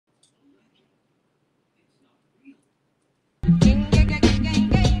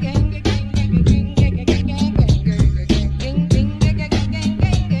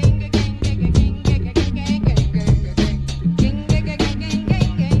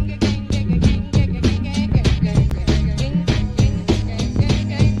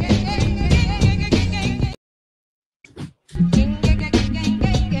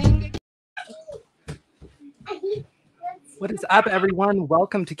up, everyone?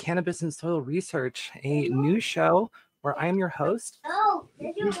 Welcome to Cannabis and Soil Research, a new show where I am your host. So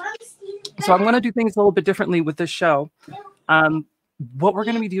I'm going to do things a little bit differently with this show. What we're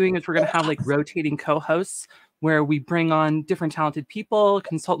going to be doing is we're going to have like rotating co-hosts where we bring on different talented people,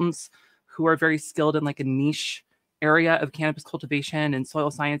 consultants who are very skilled in like a niche area of cannabis cultivation and soil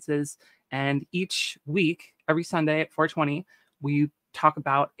sciences. And each week, every Sunday at 4:20, we talk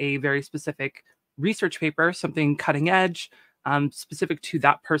about a very specific research paper, something cutting edge, specific to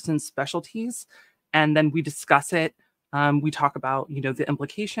that person's specialties. And then we discuss it. We talk about, the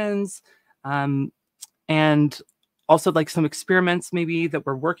implications, and also like some experiments maybe that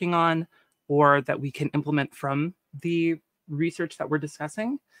we're working on or that we can implement from the research that we're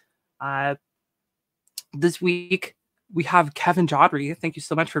discussing. This week, we have Kevin Jodrey. Thank you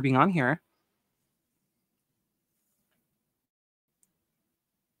so much for being on here.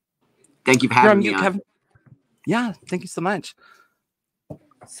 Thank you for having me on. Kevin. Yeah, thank you so much.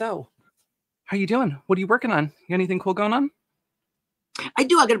 So, how are you doing? What are you working on? You got anything cool going on? I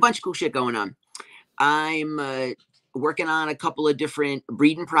do. I got a bunch of cool shit going on. I'm working on a couple of different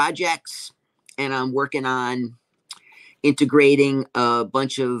breeding projects, and I'm working on integrating a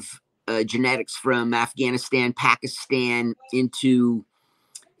bunch of genetics from Afghanistan, Pakistan into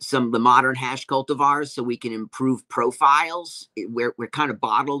some of the modern hash cultivars so we can improve profiles. We're kind of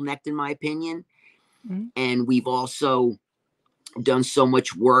bottlenecked, in my opinion. Mm-hmm. And we've also done so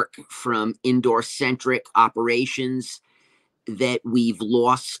much work from indoor-centric operations that we've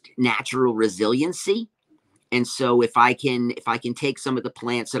lost natural resiliency. And so if I can take some of the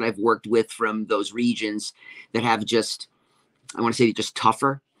plants that I've worked with from those regions that have just, I want to say just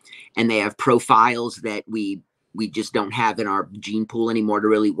tougher, and they have profiles that we just don't have in our gene pool anymore to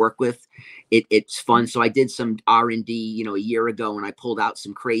really work with. It's fun. So I did some R&D, a year ago, and I pulled out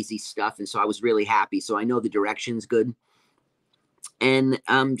some crazy stuff. And so I was really happy. So I know the direction's good. And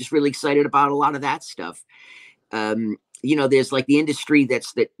I'm just really excited about a lot of that stuff. There's like the industry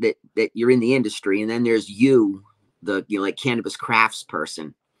that you're in the industry. And then there's like cannabis crafts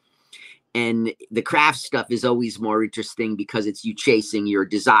person. And the craft stuff is always more interesting because it's you chasing your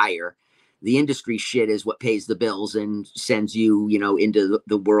desire. The industry shit is what pays the bills and sends you, into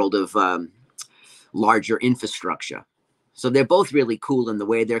the world of larger infrastructure. So they're both really cool in the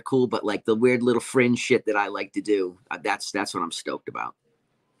way they're cool, but like the weird little fringe shit that I like to do, that's what I'm stoked about.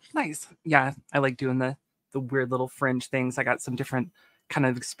 Nice. Yeah, I like doing the weird little fringe things. I got some different kind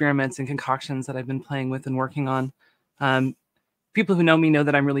of experiments and concoctions that I've been playing with and working on. People who know me know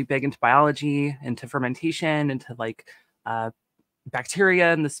that I'm really big into biology, into fermentation, into like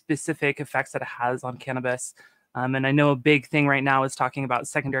bacteria and the specific effects that it has on cannabis. And I know a big thing right now is talking about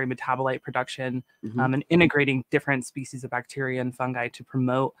secondary metabolite production, mm-hmm. And integrating different species of bacteria and fungi to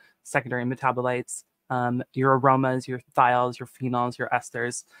promote secondary metabolites, your aromas, your thiols, your phenols, your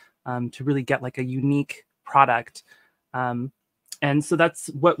esters, to really get like a unique product. And so that's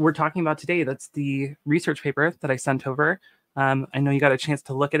what we're talking about today. That's the research paper that I sent over. I know you got a chance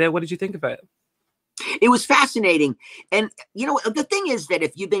to look at it. What did you think of it? It was fascinating. And the thing is that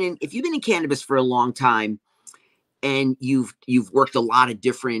if you've been in cannabis for a long time and you've worked a lot of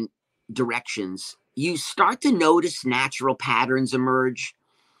different directions, you start to notice natural patterns emerge,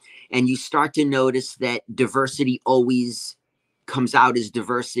 and you start to notice that diversity always comes out as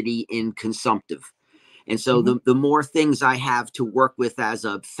diversity in consumptive. And so mm-hmm. the more things I have to work with as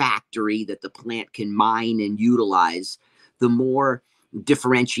a factory that the plant can mine and utilize, the more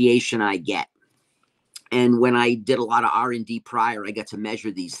differentiation I get. And when I did a lot of R&D prior, I got to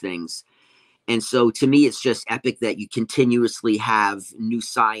measure these things. And so to me, it's just epic that you continuously have new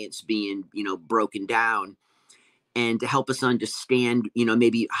science being, broken down, and to help us understand,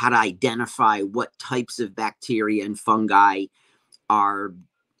 maybe how to identify what types of bacteria and fungi are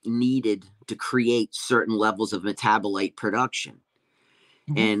needed to create certain levels of metabolite production.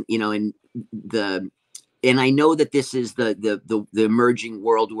 Mm-hmm. And I know that this is the emerging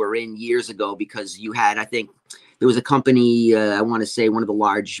world we're in years ago, because you had, I think there was a company, I want to say one of the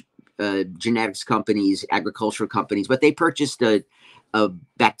large genetics companies, agricultural companies, but they purchased a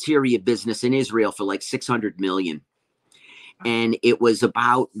bacteria business in Israel for like 600 million. And it was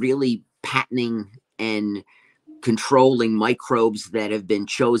about really patenting and controlling microbes that have been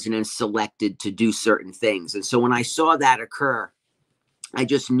chosen and selected to do certain things. And so when I saw that occur, I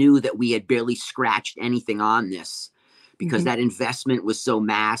just knew that we had barely scratched anything on this, because mm-hmm. that investment was so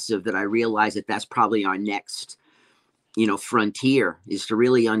massive that I realized that that's probably our next, frontier, is to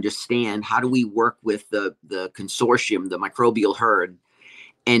really understand how do we work with the consortium, the microbial herd,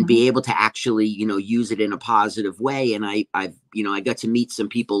 and mm-hmm. be able to actually, use it in a positive way. And I got to meet some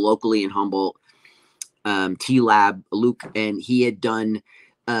people locally in Humboldt T-Lab, Luke, and he had done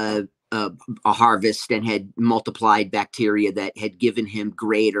a harvest and had multiplied bacteria that had given him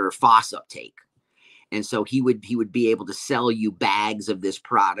greater FOS uptake. And so he would be able to sell you bags of this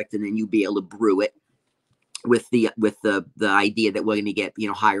product, and then you'd be able to brew it with the idea that we're going to get,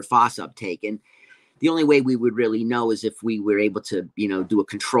 higher FOS uptake. And the only way we would really know is if we were able to, do a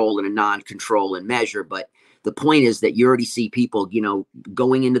control and a non-control and measure. But the point is that you already see people,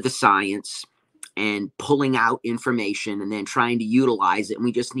 going into the science and pulling out information and then trying to utilize it. And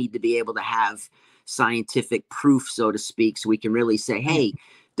we just need to be able to have scientific proof, so to speak, so we can really say, hey,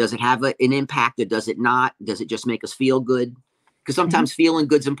 does it have an impact or does it not? Does it just make us feel good? Because sometimes feeling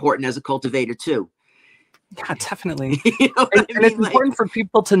good's important as a cultivator too. Yeah, definitely. And it's important for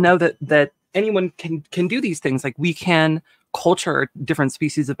people to know that anyone can do these things. Like, we can culture different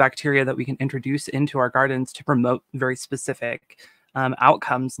species of bacteria that we can introduce into our gardens to promote very specific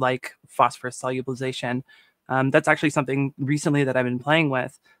outcomes, like phosphorus solubilization. That's actually something recently that I've been playing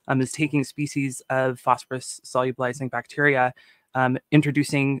with, is taking species of phosphorus solubilizing bacteria,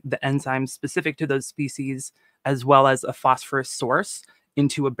 introducing the enzymes specific to those species, as well as a phosphorus source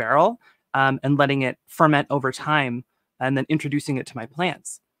into a barrel, and letting it ferment over time, and then introducing it to my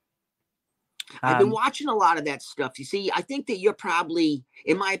plants. I've been watching a lot of that stuff. You see, I think that you're probably,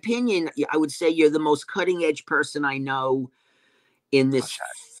 in my opinion, I would say you're the most cutting edge person I know in this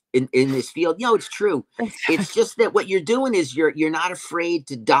in this field. It's true. It's just that what you're doing is you're not afraid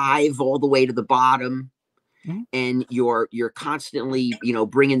to dive all the way to the bottom, and you're constantly,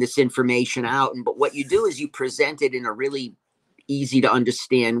 bringing this information out. But what you do is you present it in a really easy to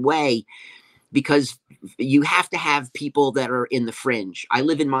understand way, because you have to have people that are in the fringe. I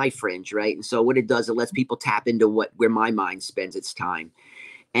live in my fringe, right? And so what it does, it lets people tap into where my mind spends its time.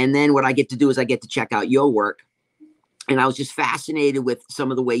 And then what I get to do is I get to check out your work. And I was just fascinated with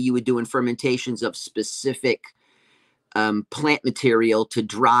some of the way you would do in fermentations of specific plant material to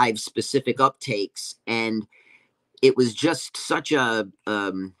drive specific uptakes. And it was just such a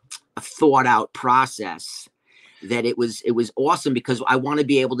thought out process that it was awesome, because I want to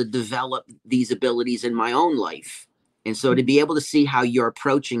be able to develop these abilities in my own life. And so to be able to see how you're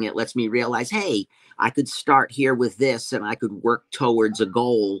approaching it lets me realize, hey, I could start here with this and I could work towards a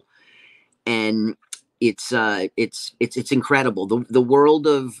goal. And it's incredible. The world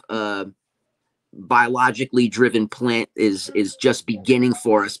of biologically driven plant is just beginning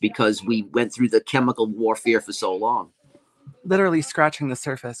for us, because we went through the chemical warfare for so long. Literally scratching the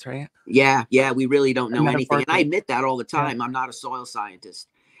surface, right? Yeah, we really don't know anything. And I admit that all the time. Yeah. I'm not a soil scientist.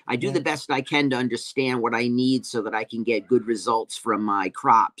 I do the best I can to understand what I need so that I can get good results from my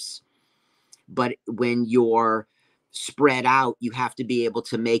crops. But when you're spread out, you have to be able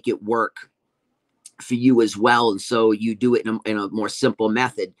to make it work for you as well. And so you do it in a more simple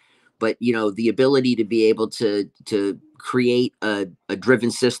method. But, the ability to be able to create a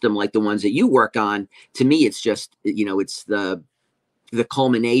driven system like the ones that you work on, to me, it's just, it's the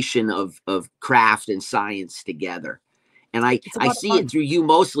culmination of craft and science together. And I see it through you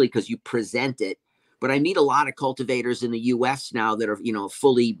mostly because you present it. But I meet a lot of cultivators in the US now that are,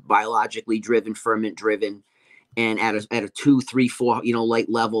 fully biologically driven, ferment driven, and at a 2, 3, 4, light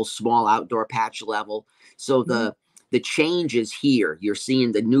level, small outdoor patch level. So the change is here. You're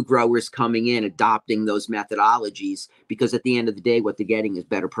seeing the new growers coming in, adopting those methodologies, because at the end of the day, what they're getting is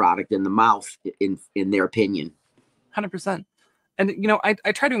better product in the mouth, in their opinion. 100%. And,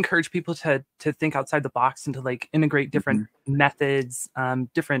 I try to encourage people to think outside the box and to like integrate different methods,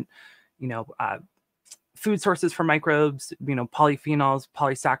 different, food sources for microbes, polyphenols,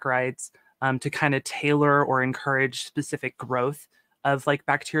 polysaccharides, to kind of tailor or encourage specific growth of like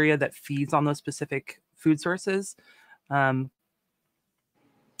bacteria that feeds on those specific food sources. And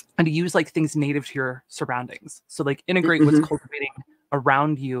to use like things native to your surroundings. So like integrate what's cultivating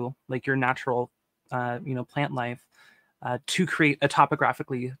around you, like your natural, plant life, to create a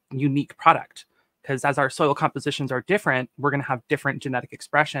topographically unique product. Because as our soil compositions are different, we're going to have different genetic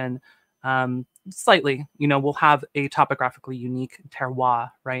expression. Slightly, we'll have a topographically unique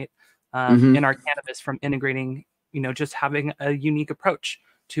terroir, right? In our cannabis, from integrating, just having a unique approach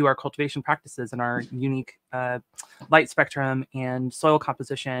to our cultivation practices and our unique light spectrum and soil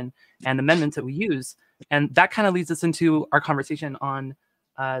composition and amendments that we use. And that kind of leads us into our conversation on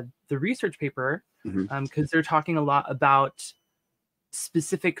the research paper, because they're talking a lot about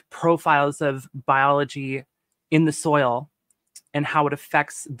specific profiles of biology in the soil and how it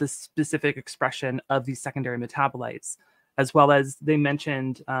affects the specific expression of these secondary metabolites, as well as they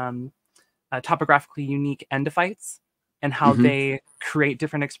mentioned topographically unique endophytes and how they create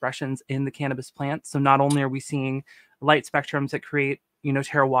different expressions in the cannabis plant. So not only are we seeing light spectrums that create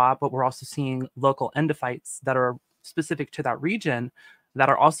terroir, but we're also seeing local endophytes that are specific to that region that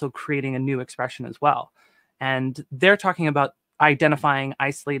are also creating a new expression as well. And they're talking about identifying,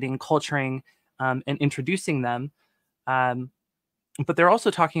 isolating, culturing, and introducing them. But they're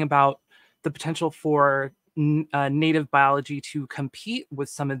also talking about the potential for native biology to compete with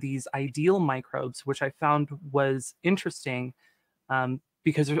some of these ideal microbes, which I found was interesting,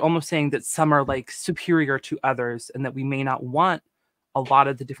 because they're almost saying that some are like superior to others and that we may not want a lot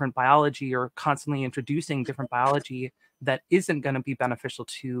of the different biology or constantly introducing different biology that isn't going to be beneficial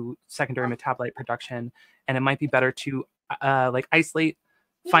to secondary metabolite production. And it might be better to like isolate,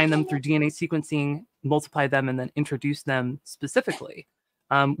 find them through DNA sequencing, multiply them, and then introduce them specifically,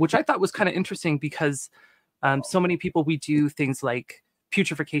 which I thought was kind of interesting because so many people, we do things like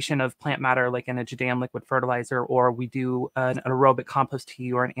putrefaction of plant matter, like in a Jodrey liquid fertilizer, or we do an aerobic compost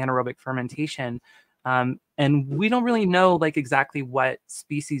tea or an anaerobic fermentation. And we don't really know like exactly what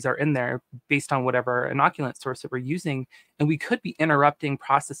species are in there based on whatever inoculant source that we're using. And we could be interrupting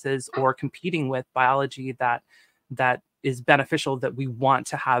processes or competing with biology that is beneficial, that we want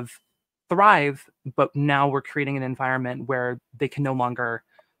to have thrive, but now we're creating an environment where they can no longer,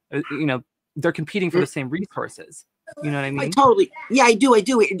 they're competing for the same resources. You know what I mean? Yeah, I do.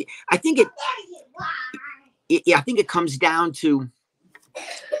 I think it comes down to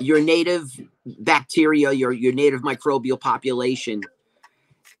your native bacteria, your native microbial population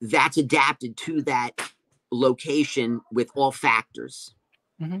that's adapted to that location with all factors.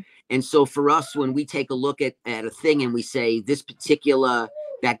 Mm-hmm. And so for us, when we take a look at a thing and we say this particular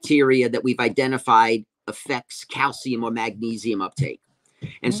bacteria that we've identified affects calcium or magnesium uptake.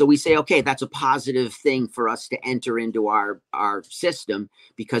 And so we say, okay, that's a positive thing for us to enter into our system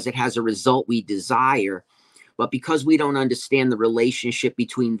because it has a result we desire. But because we don't understand the relationship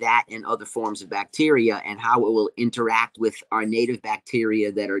between that and other forms of bacteria and how it will interact with our native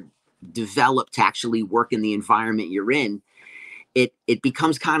bacteria that are developed to actually work in the environment you're in, it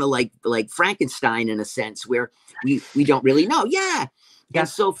becomes kind of like Frankenstein in a sense where we don't really know. Yeah. And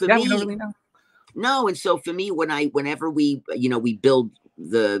so for me, we don't really know. No. And so for me, whenever we build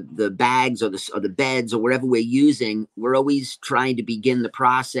the bags or the beds or whatever we're using, we're always trying to begin the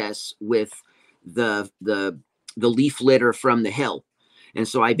process with the leaf litter from the hill. And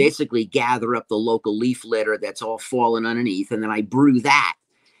so I basically gather up the local leaf litter that's all fallen underneath, and then I brew that.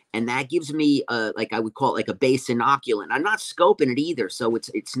 And that gives me like I would call it like a base inoculant. I'm not scoping it either. So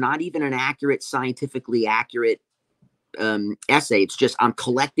it's not even an scientifically accurate essay. It's just I'm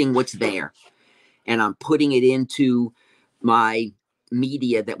collecting what's there and I'm putting it into my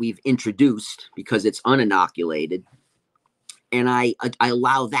media that we've introduced because it's uninoculated. And I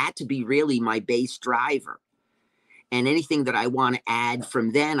allow that to be really my base driver. And anything that I want to add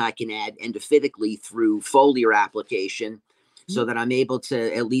from then, I can add endophytically through foliar application so that I'm able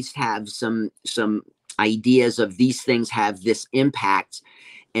to at least have some ideas of these things have this impact.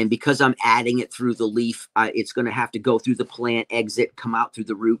 And because I'm adding it through the leaf, it's going to have to go through the plant, exit, come out through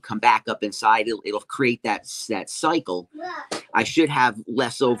the root, come back up inside. It'll create that cycle. I should have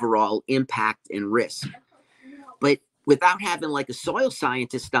less overall impact and risk. But without having like a soil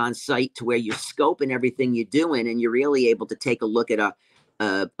scientist on site to where you're scoping everything you're doing and you're really able to take a look at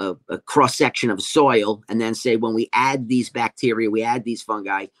a cross section of soil and then say, when we add these bacteria, we add these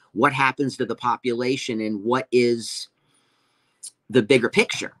fungi, what happens to the population and what is the bigger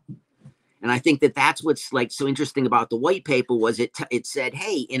picture? And I think that that's what's like so interesting about the white paper was it said,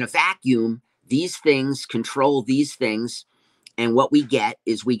 hey, in a vacuum, these things control these things. And what we get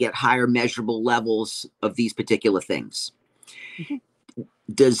is we get higher measurable levels of these particular things. Mm-hmm.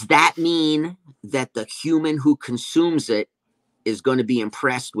 Does that mean that the human who consumes it is going to be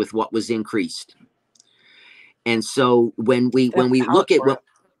impressed with what was increased? And so when we look at what,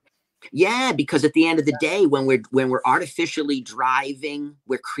 yeah, because at the end of the day, when we're artificially driving,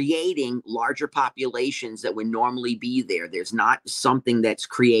 we're creating larger populations that would normally be there. There's not something that's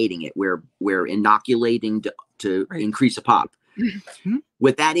creating it. We're inoculating to increase a pop. Mm-hmm.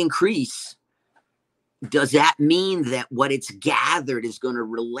 With that increase, does that mean that what it's gathered is going to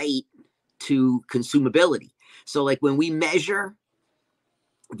relate to consumability? So like when we measure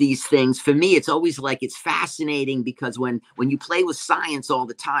these things, for me, it's always like, it's fascinating because when you play with science all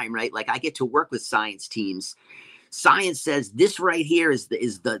the time, right? Like I get to work with science teams. Science says this right here is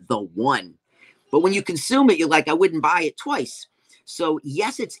the one, but when you consume it, you're like, I wouldn't buy it twice. So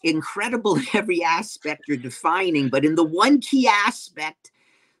yes, it's incredible in every aspect you're defining, but in the one key aspect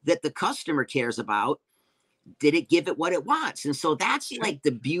that the customer cares about, did it give it what it wants? And so that's like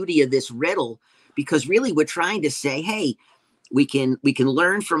the beauty of this riddle, because really we're trying to say, hey, we can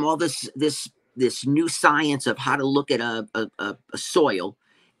learn from all this this new science of how to look at a soil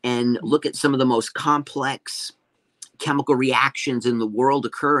and look at some of the most complex chemical reactions in the world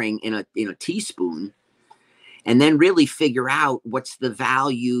occurring in a teaspoon, and then really figure out what's the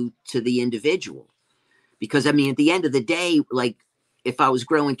value to the individual. Because I mean, at the end of the day, like if I was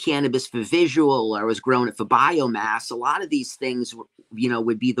growing cannabis for visual, or I was growing it for biomass, a lot of these things, you know,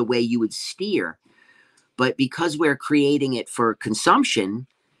 would be the way you would steer. But because we're creating it for consumption,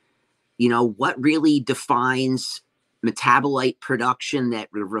 you know, what really defines metabolite production that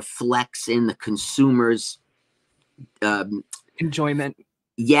reflects in the consumer's enjoyment?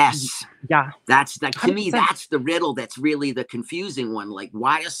 Yes. Yeah. That's like, to 100%. me, that's the riddle. That's really the confusing one. Like,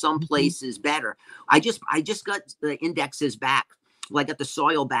 why are some places better? I just got the indexes back. Well, I got the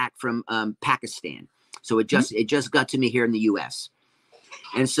soil back from Pakistan. So it just got to me here in the US.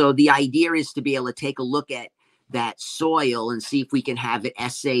 And so the idea is to be able to take a look at that soil and see if we can have it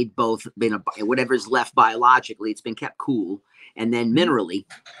assayed both in whatever's left biologically, it's been kept cool, and then minerally.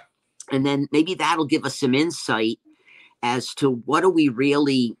 And then maybe that'll give us some insight as to what are we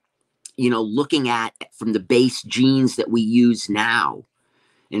really, you know, looking at from the base genes that we use now.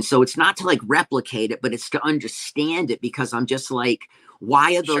 And so it's not to like replicate it, but it's to understand it, because I'm just like,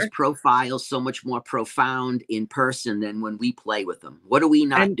 why are those profiles so much more profound in person than when we play with them? What are we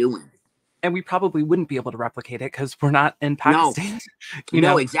not doing? And we probably wouldn't be able to replicate it because we're not in Pakistan.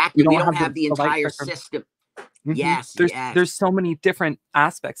 No, exactly. We don't have the entire system. Yes, there's so many different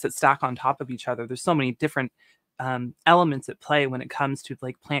aspects that stack on top of each other. There's so many different elements at play when it comes to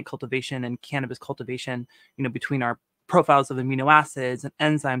like plant cultivation and cannabis cultivation, you know, between our profiles of amino acids and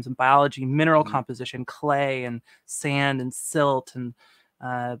enzymes and biology, mineral composition, clay and sand and silt, and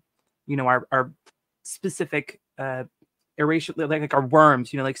you know, our specific aeration, like our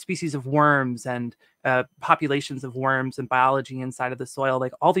worms, you know, like species of worms and populations of worms and biology inside of the soil.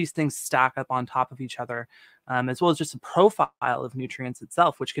 Like all these things stack up on top of each other, as well as just a profile of nutrients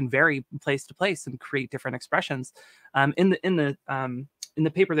itself, which can vary place to place and create different expressions. In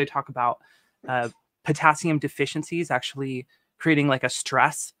the paper, they talk about potassium deficiencies actually creating like a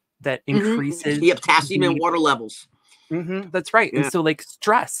stress that increases potassium in water levels. That's right. And so like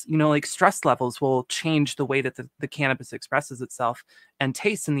stress, you know, like stress levels will change the way that the cannabis expresses itself and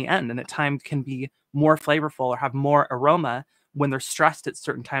tastes in the end. And at times can be more flavorful or have more aroma when they're stressed at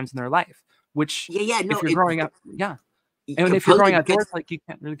certain times in their life, which if you're growing up, and if you're growing outdoors, like you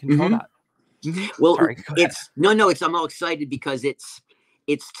can't really control that. Well, I'm all excited because it's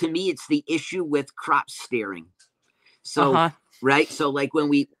to me, it's the issue with crop steering. So right. So like when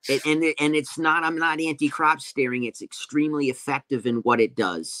and it's not, I'm not anti-crop steering. It's extremely effective in what it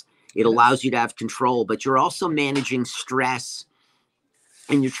does. It allows you to have control, but you're also managing stress,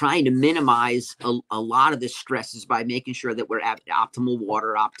 and you're trying to minimize a lot of the stresses by making sure that we're at optimal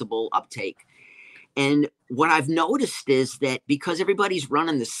water, optimal uptake. And what I've noticed is that because everybody's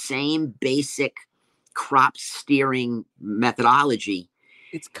running the same basic crop steering methodology,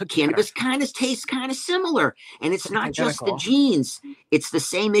 cannabis kind of tastes kind of similar. And it's not just the genes. It's the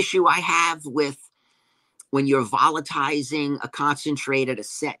same issue I have with when you're volatilizing a concentrate at a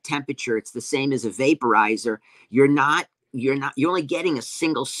set temperature. It's the same as a vaporizer. You're only getting a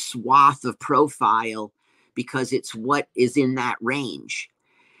single swath of profile because it's what is in that range.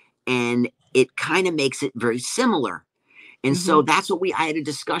 And it kind of makes it very similar. And so that's what I had a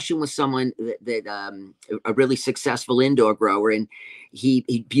discussion with someone that a really successful indoor grower, and he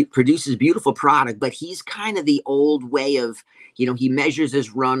produces beautiful product, but he's kind of the old way of, you know, he measures his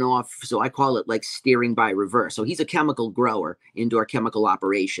runoff. So I call it like steering by reverse. So he's a chemical grower, indoor chemical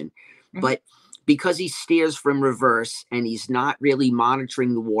operation, but because he steers from reverse and he's not really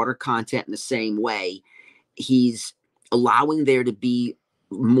monitoring the water content in the same way, he's allowing there to be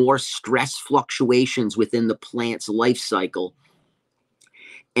more stress fluctuations within the plant's life cycle.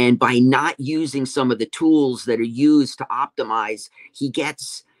 And by not using some of the tools that are used to optimize, he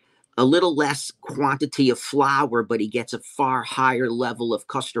gets a little less quantity of flower, but he gets a far higher level of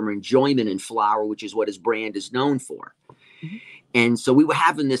customer enjoyment in flower, which is what his brand is known for. And so we were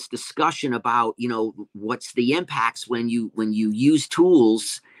having this discussion about, you know, what's the impacts when you use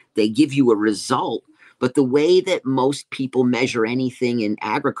tools, they give you a result. But the way that most people measure anything in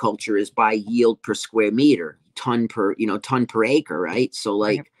agriculture is by yield per square meter, ton per acre, right? So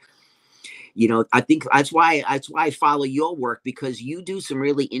like, you know, I think that's why I follow your work, because you do some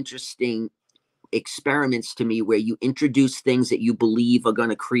really interesting experiments to me where you introduce things that you believe are going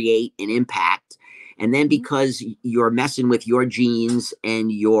to create an impact. And then because you're messing with your genes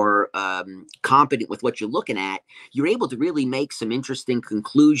and you're competent with what you're looking at, you're able to really make some interesting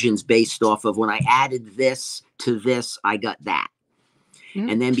conclusions based off of when I added this to this, I got that.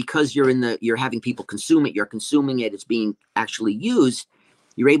 Mhm. And then because you're having people consume it, you're consuming it, it's being actually used,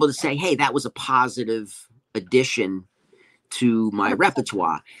 you're able to say, hey, that was a positive addition to my 100%.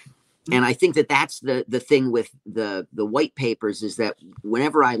 repertoire. And I think that that's the thing with the white papers, is that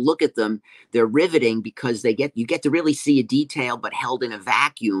whenever I look at them, they're riveting because you get to really see a detail, but held in a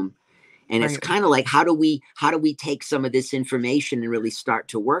vacuum. And it's Right. kind of like, how do we take some of this information and really start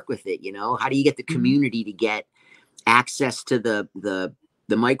to work with it? You know, how do you get the community to get access to the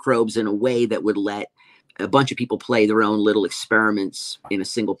microbes in a way that would let a bunch of people play their own little experiments in a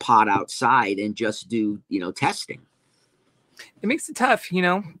single pot outside and just do, testing? It makes it tough,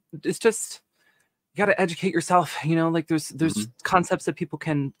 it's just, you got to educate yourself, like there's concepts that people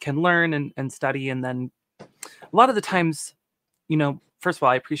can learn and study. And then a lot of the times, first of all,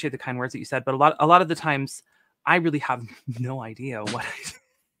 I appreciate the kind words that you said, but a lot of the times I really have no idea what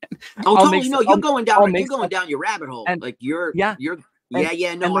Oh, I'll totally. make, No, I'll, you're going down your rabbit hole. and Like you're, yeah. yeah.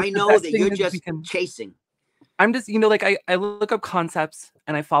 No, Like I the know best that thing you're is just chasing. I'm just, like I look up concepts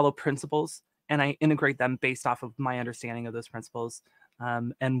and I follow principles and I integrate them based off of my understanding of those principles,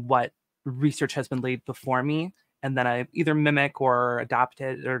 and what research has been laid before me. And then I either mimic or adapt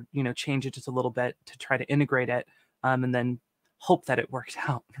it or, change it just a little bit to try to integrate it, and then hope that it works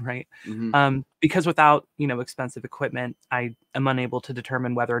out. Right. Because without, expensive equipment, I am unable to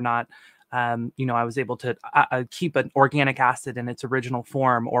determine whether or not, I was able to keep an organic acid in its original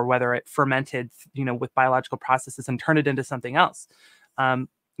form, or whether it fermented, with biological processes and turn it into something else.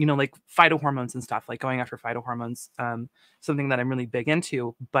 Like phytohormones and stuff, like going after phytohormones, something that I'm really big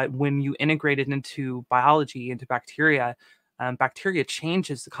into. But when you integrate it into biology, into bacteria, bacteria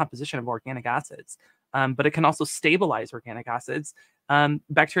changes the composition of organic acids, but it can also stabilize organic acids.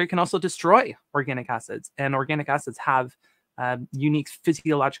 Bacteria can also destroy organic acids, and organic acids have unique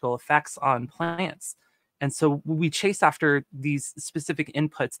physiological effects on plants. And so we chase after these specific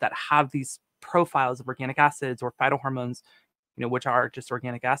inputs that have these profiles of organic acids or phytohormones, which are just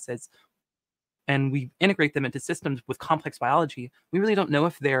organic acids, and we integrate them into systems with complex biology. We really don't know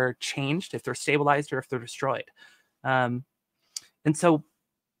if they're changed, if they're stabilized, or if they're destroyed. And so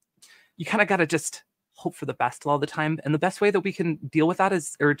you kind of got to just hope for the best all the time. And the best way that we can deal with that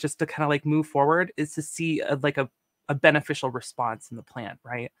is, or just to kind of like move forward, is to see a beneficial response in the plant,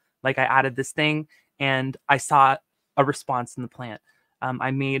 right? Like I added this thing and I saw a response in the plant.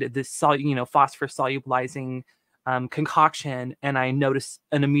 I made this phosphorus solubilizing concoction, and I noticed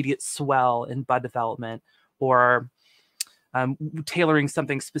an immediate swell in bud development, or tailoring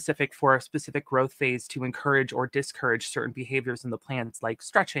something specific for a specific growth phase to encourage or discourage certain behaviors in the plants, like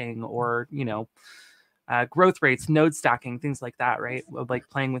stretching or, growth rates, node stacking, things like that, right? Like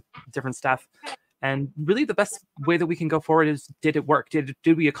playing with different stuff. And really the best way that we can go forward is, did it work? Did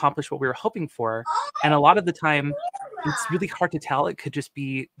we accomplish what we were hoping for? And a lot of the time, it's really hard to tell. It could just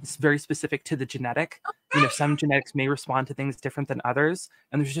be very specific to the genetic. Some genetics may respond to things different than others.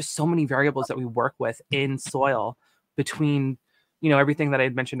 And there's just so many variables that we work with in soil, between, everything that I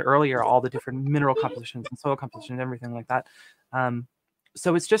had mentioned earlier, all the different mineral compositions and soil compositions, everything like that.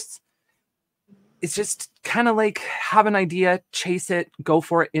 So it's just kind of like, have an idea, chase it, go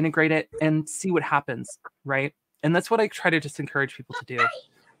for it, integrate it, and see what happens, right? And that's what I try to just encourage people to do.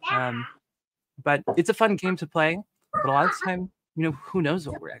 But it's a fun game to play, but a lot of the time, who knows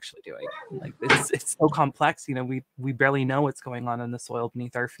what we're actually doing? Like it's so complex. We barely know what's going on in the soil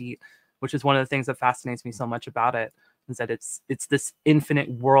beneath our feet, which is one of the things that fascinates me so much about it, is that it's this infinite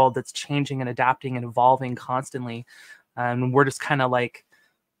world that's changing and adapting and evolving constantly. And we're just kind of like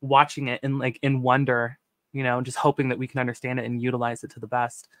watching it in wonder, just hoping that we can understand it and utilize it to the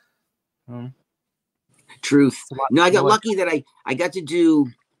best. Truth. No, I got lucky that I got to do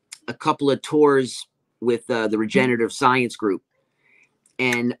a couple of tours with the regenerative science group,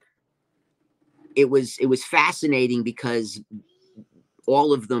 and it was fascinating because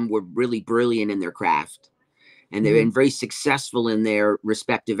all of them were really brilliant in their craft, and they've been very successful in their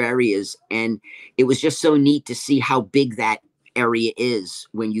respective areas. And it was just so neat to see how big that area is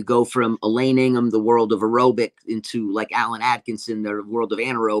when you go from Elaine Ingham, the world of aerobic, into like Alan Atkinson, the world of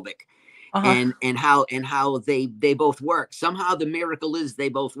anaerobic. And how they both work. Somehow the miracle is they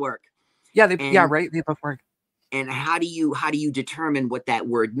both work. Yeah, right. They both work. And how do you determine what that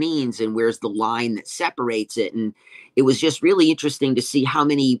word means, and where's the line that separates it? And it was just really interesting to see how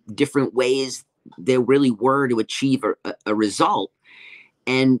many different ways there really were to achieve a result.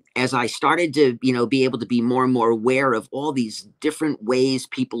 And as I started to, be able to be more and more aware of all these different ways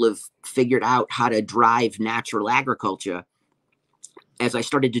people have figured out how to drive natural agriculture, as I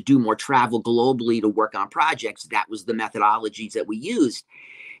started to do more travel globally to work on projects, that was the methodologies that we used.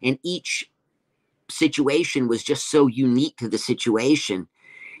 And each situation was just so unique to the situation,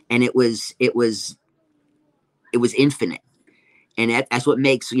 and it was infinite. And that's what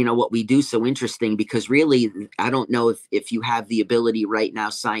makes, you know, what we do so interesting, because really, I don't know if you have the ability right now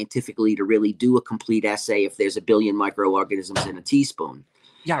scientifically to really do a complete essay if there's a billion microorganisms in a teaspoon.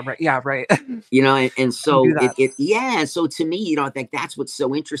 Yeah, right. Yeah, right. You know, and so yeah. So to me, you know, I think that's what's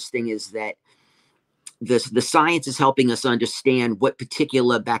so interesting, is that the science is helping us understand what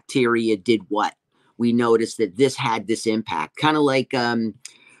particular bacteria did what. We noticed that this had this impact, kind of like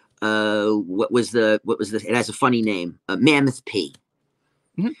what was the it has a funny name, mammoth P.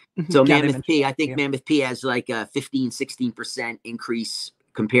 So Yeah, mammoth P, I think mammoth P has like a 15-16% increase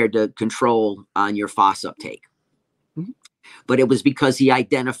compared to control on your phos uptake. But it was because he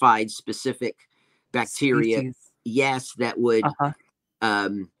identified specific bacteria, species. yes, that would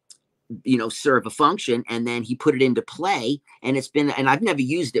you know, serve a function, and then he put it into play, and it's been, and I've never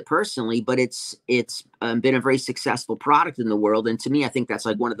used it personally, but it's been a very successful product in the world. And to me, I think that's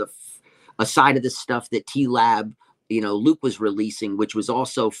like one of the a side of the stuff that T-Lab, you know, Luke was releasing, which was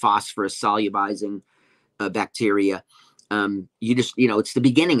also phosphorus solubilizing bacteria. You just, you know, it's the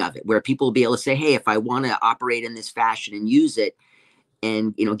beginning of it, where people will be able to say, hey, if I want to operate in this fashion and use it,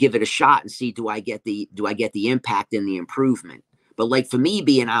 and, you know, give it a shot and see, do I get the impact and the improvement? But like for me,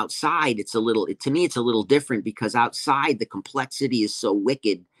 being outside, it's a little, to me, it's a little different, because outside the complexity is so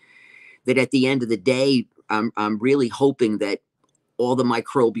wicked that at the end of the day, I'm really hoping that all the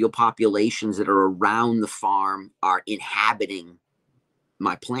microbial populations that are around the farm are inhabiting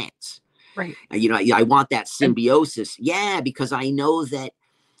my plants. Right. You know, I want that symbiosis. Yeah, because I know that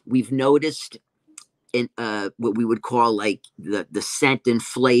we've noticed in what we would call like the scent and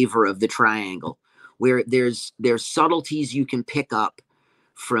flavor of the triangle, where there's subtleties you can pick up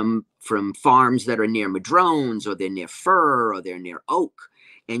from farms that are near madrones, or they're near fir, or they're near oak,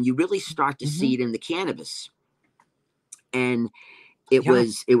 and you really start to see it in the cannabis. And it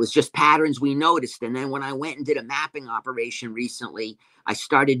was just patterns we noticed. And then when I went and did a mapping operation recently, I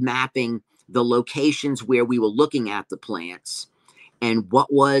started mapping the locations where we were looking at the plants, and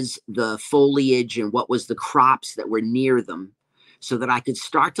what was the foliage and what was the crops that were near them, so that I could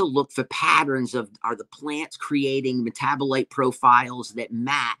start to look for patterns of, are the plants creating metabolite profiles that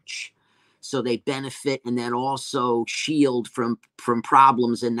match, so they benefit and then also shield from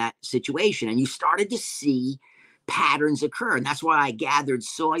problems in that situation. And you started to see patterns occur. And that's why I gathered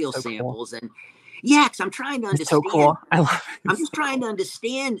soil samples. Cool. And yeah, because I'm trying to understand. So cool. I love it. I'm just trying to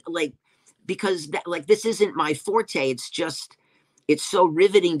understand, like, because that, like, this isn't my forte. It's just, it's so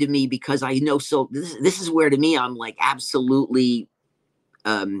riveting to me, because I know, so this is where to me I'm like absolutely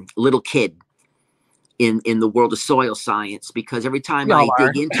little kid in the world of soil science, because every time I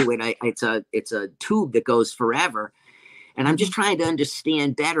dig into it, it's a tube that goes forever. And I'm just trying to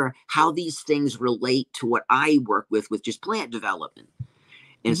understand better how these things relate to what I work with just plant development.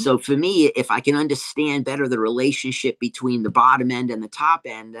 And so for me, if I can understand better the relationship between the bottom end and the top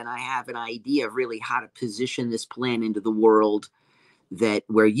end, then I have an idea of really how to position this plant into the world that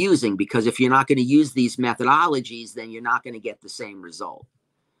we're using. Because if you're not going to use these methodologies, then you're not going to get the same result.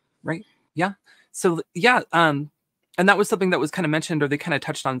 Right. Yeah. So, yeah. And that was something that was kind of mentioned, or they kind of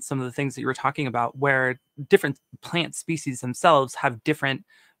touched on some of the things that you were talking about, where different plant species themselves have different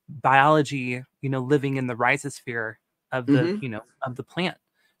biology, you know, living in the rhizosphere of the, you know, of the plant.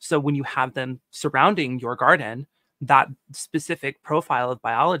 So when you have them surrounding your garden, that specific profile of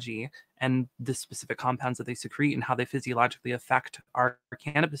biology and the specific compounds that they secrete and how they physiologically affect our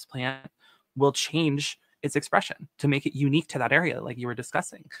cannabis plant will change its expression to make it unique to that area, like you were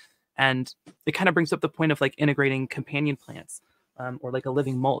discussing. And it kind of brings up the point of like integrating companion plants, or like a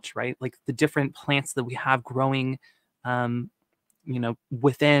living mulch, right? Like the different plants that we have growing, you know,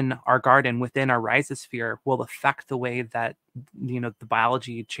 within our garden, within our rhizosphere, will affect the way that, you know, the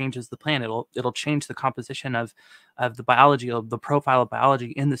biology changes the plant. It'll change the composition of the biology, of the profile of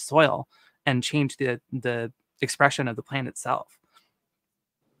biology in the soil, and change the expression of the plant itself.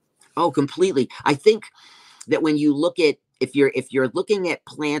 Oh, completely. I think that when you look at, if you're looking at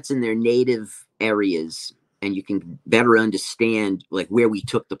plants in their native areas, and you can better understand like where we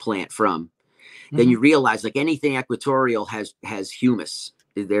took the plant from, then you realize like anything equatorial has humus.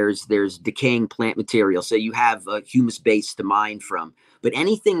 There's decaying plant material, so you have a humus base to mine from. But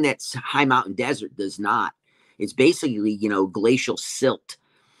anything that's high mountain desert does not. It's basically, you know, glacial silt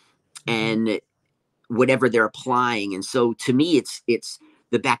and whatever they're applying. And so to me, it's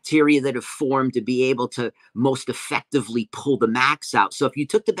the bacteria that have formed to be able to most effectively pull the max out. So if you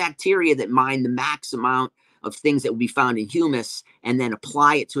took the bacteria that mine the max amount of things that would be found in humus and then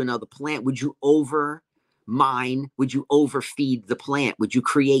apply it to another plant, would you over mine? Would you overfeed the plant? Would you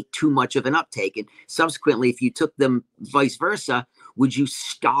create too much of an uptake? And subsequently, if you took them vice versa, would you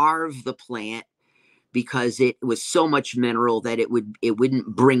starve the plant because it was so much mineral that it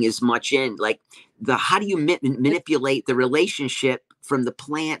wouldn't bring as much in? Like, how do you manipulate the relationship from the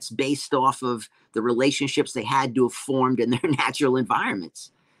plants based off of the relationships they had to have formed in their natural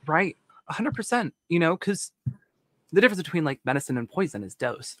environments? Right. 100%, you know, because the difference between like medicine and poison is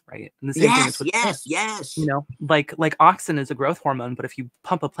dose, right? And the same thing is with plants. Yes. You know, like auxin is a growth hormone, but if you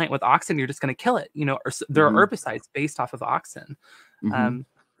pump a plant with auxin, you're just going to kill it. You know, or there are herbicides based off of auxin,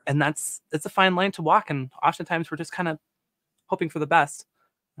 and it's a fine line to walk. And oftentimes we're just kind of hoping for the best,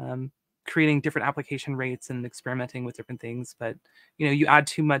 creating different application rates and experimenting with different things. But you know, you add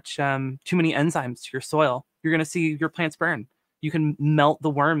too many enzymes to your soil, you're going to see your plants burn. You can melt the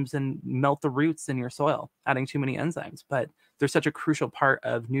worms and melt the roots in your soil, adding too many enzymes. But they're such a crucial part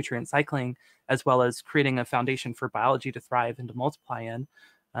of nutrient cycling, as well as creating a foundation for biology to thrive and to multiply in.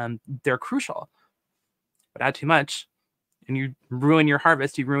 They're crucial. But add too much, and you ruin your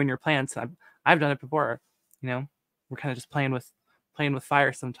harvest. You ruin your plants. I've done it before. You know, we're kind of just playing with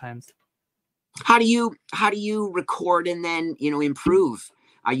fire sometimes. How do you record and then, you know, improve?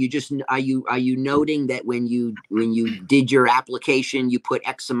 Are you noting that when you did your application, you put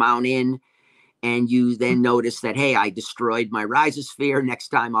X amount in, and you then notice that, hey, I destroyed my rhizosphere, next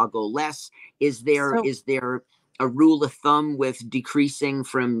time I'll go less? Is there a rule of thumb with decreasing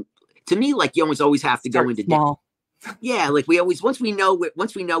from? To me, like, you always have to go into small. Yeah, like once we know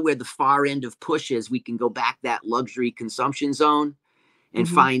where the far end of push is, we can go back that luxury consumption zone and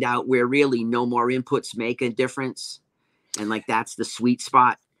find out where really no more inputs make a difference. And like, that's the sweet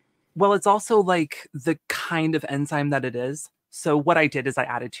spot. Well, it's also like the kind of enzyme that it is. So what I did is I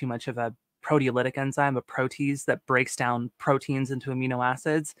added too much of a proteolytic enzyme, a protease that breaks down proteins into amino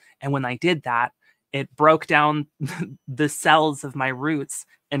acids. And when I did that, it broke down the cells of my roots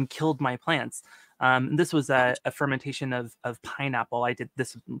and killed my plants. This was a fermentation of pineapple. I did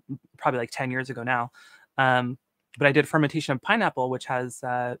this probably like 10 years ago now. But I did fermentation of pineapple, which has,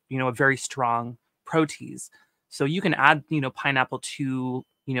 you know, a very strong protease. So you can add, you know, pineapple to,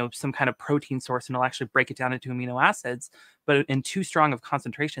 you know, some kind of protein source, and it'll actually break it down into amino acids. But in too strong of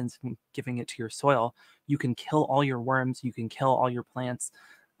concentrations, giving it to your soil, you can kill all your worms. You can kill all your plants.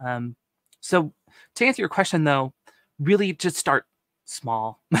 So to answer your question, though, really just start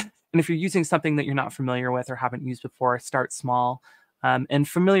small. And if you're using something that you're not familiar with or haven't used before, start small. And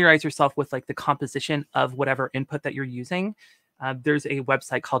familiarize yourself with like the composition of whatever input that you're using. There's a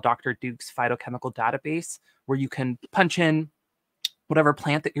website called Dr. Duke's Phytochemical Database where you can punch in whatever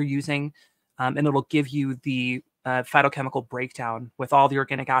plant that you're using, and it'll give you the phytochemical breakdown with all the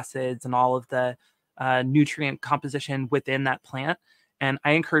organic acids and all of the nutrient composition within that plant. And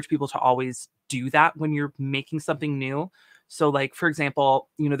I encourage people to always do that when you're making something new. So like, for example,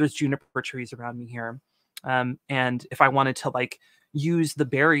 you know, there's juniper trees around me here. And if I wanted to like use the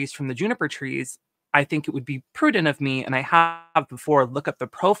berries from the juniper trees, I think it would be prudent of me, and I have before, look up the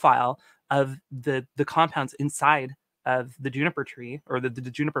profile of the compounds inside of the juniper tree or the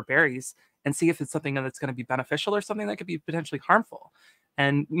juniper berries, and see if it's something that's going to be beneficial or something that could be potentially harmful.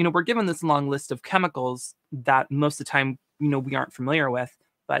 And, you know, we're given this long list of chemicals that most of the time, you know, we aren't familiar with.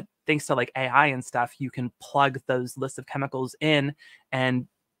 But thanks to like AI and stuff, you can plug those lists of chemicals in and,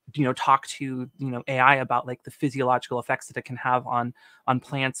 you know, talk to, you know, AI about like the physiological effects that it can have on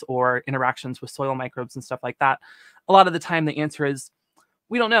plants or interactions with soil microbes and stuff like that. A lot of the time the answer is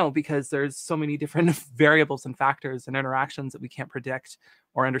we don't know, because there's so many different variables and factors and interactions that we can't predict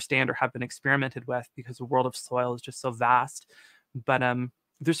or understand or have been experimented with, because the world of soil is just so vast. But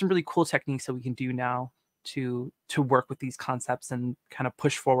there's some really cool techniques that we can do now to work with these concepts and kind of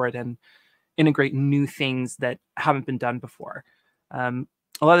push forward and integrate new things that haven't been done before.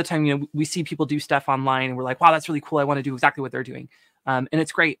 A lot of the time, you know, we see people do stuff online and we're like, wow, that's really cool. I want to do exactly what they're doing. And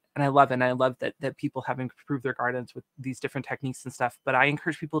it's great. And I love it. And I love that people have improved their gardens with these different techniques and stuff. But I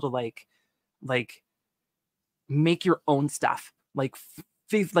encourage people to like make your own stuff, like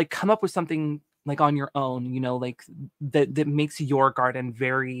come up with something like on your own, you know, like that makes your garden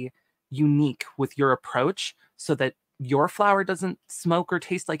very unique with your approach, so that your flower doesn't smoke or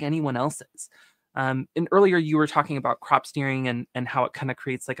taste like anyone else's. And earlier you were talking about crop steering and how it kind of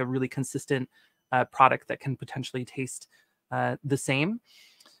creates like a really consistent product that can potentially taste the same.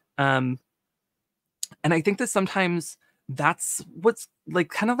 And I think that sometimes that's what's like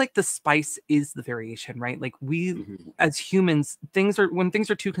kind of like the spice is the variation, right? Like we as humans, when things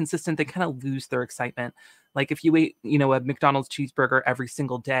are too consistent, they kind of lose their excitement. Like if you ate, you know, a McDonald's cheeseburger every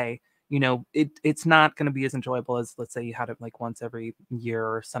single day, you know, it's not going to be as enjoyable as, let's say, you had it like once every year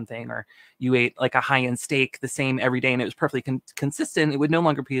or something, or you ate like a high-end steak the same every day and it was perfectly consistent. It would no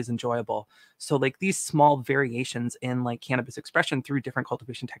longer be as enjoyable. So like these small variations in like cannabis expression through different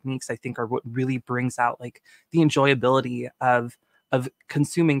cultivation techniques, I think, are what really brings out like the enjoyability of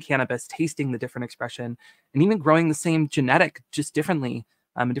consuming cannabis, tasting the different expression, and even growing the same genetic just differently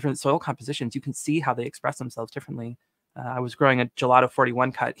in different soil compositions. You can see how they express themselves differently. I was growing a Gelato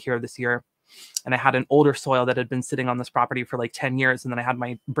 41 cut here this year, and I had an older soil that had been sitting on this property for like 10 years. And then I had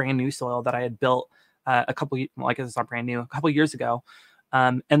my brand new soil that I had built I guess it's not brand new, a couple of years ago.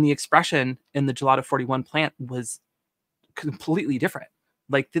 And the expression in the Gelato 41 plant was completely different.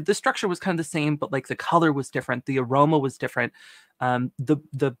 Like the structure was kind of the same, but like the color was different. The aroma was different.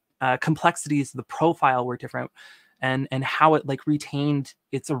 The complexities, the profile were different, and how it like retained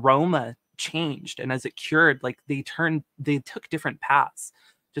its aroma changed. And as it cured, like they took different paths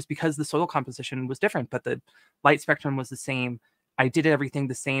just because the soil composition was different, but the light spectrum was the same. I did everything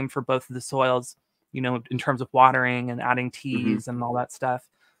the same for both of the soils, you know, in terms of watering and adding teas and all that stuff.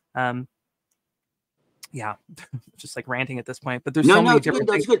 Yeah, just like ranting at this point, but there's so many different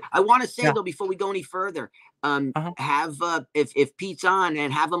things. Good. I want to say though, before we go any further, have if Pete's on,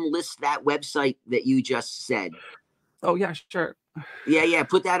 and have him list that website that you just said. Oh yeah, sure. Yeah.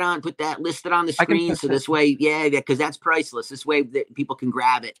 Put that listed on the screen. So this way, because that's priceless. This way that people can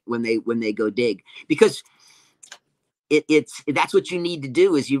grab it when they go dig, because that's what you need to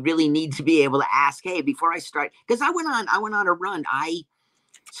do, is you really need to be able to ask, hey, before I start, because I went on a run. I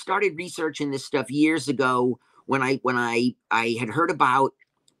started researching this stuff years ago when I had heard about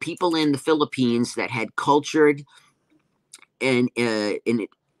people in the Philippines that had cultured an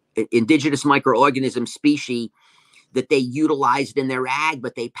indigenous microorganism species that they utilized in their ag,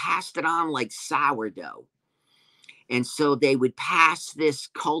 but they passed it on like sourdough. And so they would pass this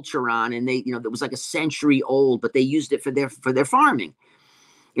culture on, and they, that was like a century old, but they used it for their farming.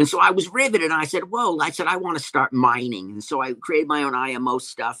 And so I was riveted, and I said, whoa, I want to start mining. And so I created my own IMO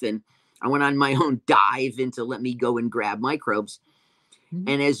stuff, and I went on my own dive into let me go and grab microbes.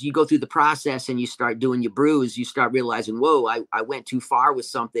 And as you go through the process and you start doing your brews, you start realizing, whoa, I went too far with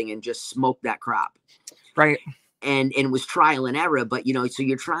something and just smoked that crop. Right. And it was trial and error, but, so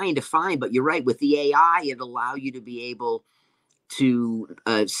you're trying to find, but you're right, with the AI, it'll allow you to be able to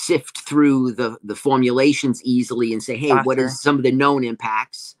sift through the formulations easily and say, hey, what is some of the known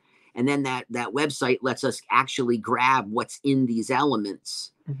impacts? And then that website lets us actually grab what's in these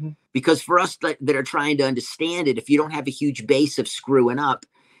elements. Because for us that are trying to understand it, if you don't have a huge base of screwing up,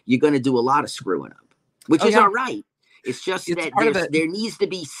 you're going to do a lot of screwing up, which is all right. It's just that there needs to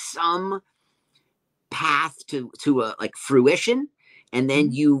be some path to like fruition, and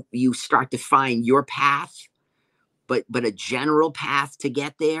then you start to find your path, but a general path to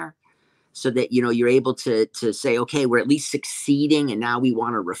get there, so that you're able to say, okay, we're at least succeeding, and now we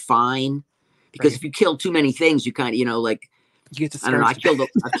want to refine. Because if you kill too many things, you kind of like, you get I don't know, I've killed a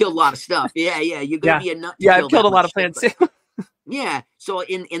lot of stuff. You're gonna be a nut. I've killed a lot of plants too. So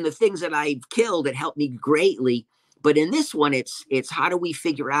in the things that I've killed, it helped me greatly. But in this one, it's how do we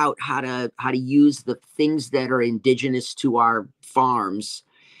figure out how to use the things that are indigenous to our farms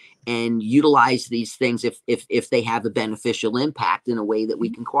and utilize these things if they have a beneficial impact in a way that we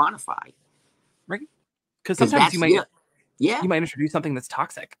can quantify. Right. Because sometimes you might introduce something that's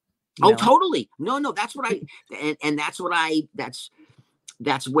toxic. Totally. No, that's what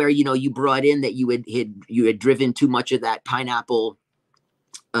that's where, you brought in that you had driven too much of that pineapple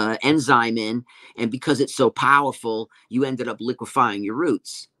enzyme in, and because it's so powerful, you ended up liquefying your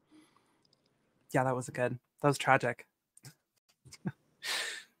roots. Yeah, that was tragic.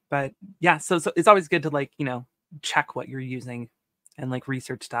 But yeah, so it's always good to check what you're using and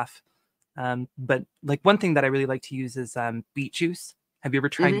research stuff. But one thing that I really like to use is beet juice. Have you ever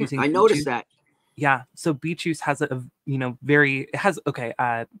tried using? I noticed that. Yeah, so beet juice has a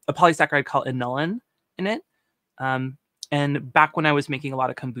polysaccharide called inulin in it. And back when I was making a lot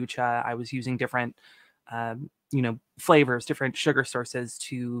of kombucha, I was using different flavors, different sugar sources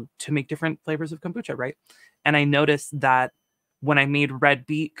to make different flavors of kombucha, right? And I noticed that when I made red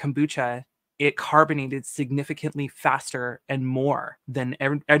beet kombucha, it carbonated significantly faster and more than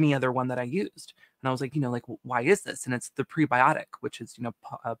any other one that I used. And I was like, why is this? And it's the prebiotic, which is,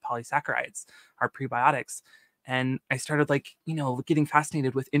 polysaccharides are prebiotics. And I started getting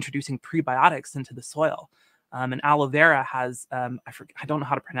fascinated with introducing prebiotics into the soil. And aloe vera has, I don't know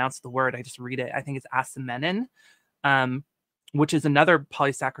how to pronounce the word. I just read it. I think it's aceminin, which is another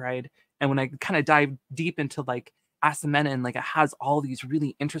polysaccharide. And when I kind of dive deep into aceminin, it has all these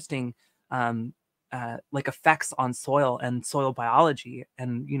really interesting like effects on soil and soil biology.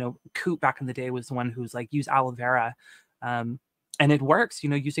 And, Coop back in the day was the one who's like, use aloe vera. And it works,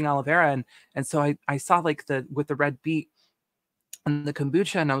 using aloe vera. And so I saw like with the red beet and the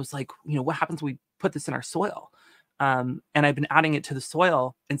kombucha, and I was like, what happens when we put this in our soil? And I've been adding it to the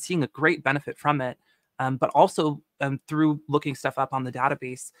soil and seeing a great benefit from it. But also through looking stuff up on the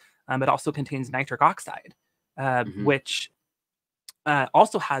database, it also contains nitric oxide, which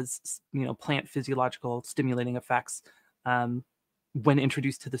also has, plant physiological stimulating effects when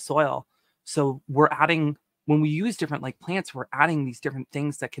introduced to the soil. So we're adding, when we use different like plants, we're adding these different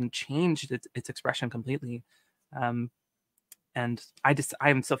things that can change its expression completely. And I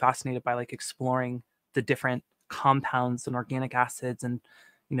am so fascinated by like exploring the different compounds and organic acids and,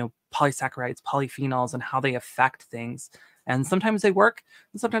 polysaccharides, polyphenols, and how they affect things. And sometimes they work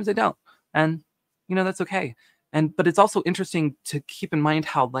and sometimes they don't. And, that's okay. But it's also interesting to keep in mind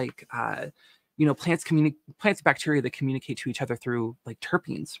how like, plants and bacteria that communicate to each other through like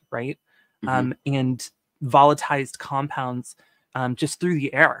terpenes, right? And volatilized compounds just through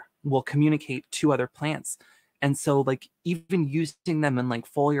the air will communicate to other plants. And so like even using them in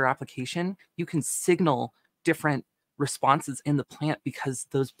like foliar application, you can signal different responses in the plant because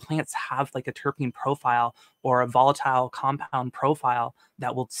those plants have like a terpene profile or a volatile compound profile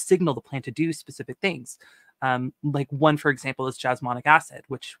that will signal the plant to do specific things. Like one, for example, is jasmonic acid,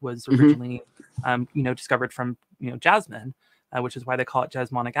 which was originally, discovered from, jasmine, which is why they call it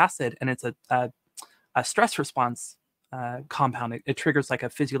jasmonic acid. And it's a stress response compound. It triggers like a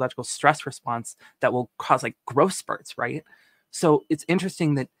physiological stress response that will cause like growth spurts, right? So it's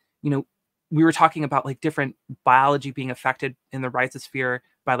interesting that, we were talking about like different biology being affected in the rhizosphere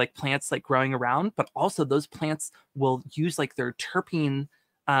by like plants like growing around, but also those plants will use like their terpene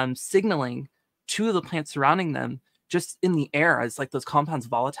signaling to the plants surrounding them just in the air as like those compounds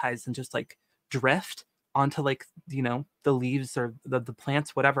volatilize and just like drift onto like, the leaves or the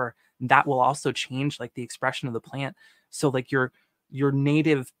plants, whatever. That will also change like the expression of the plant. So like your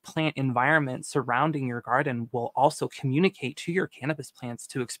native plant environment surrounding your garden will also communicate to your cannabis plants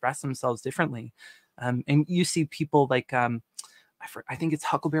to express themselves differently. And you see people like, I think it's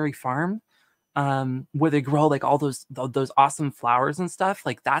Huckleberry Farm, where they grow like all those awesome flowers and stuff.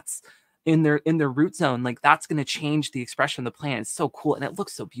 Like that's in their root zone. Like that's going to change the expression of the plant. It's so cool. And it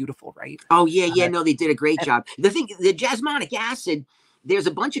looks so beautiful, right? Oh yeah. No, they did a great job. The jasmonic acid, there's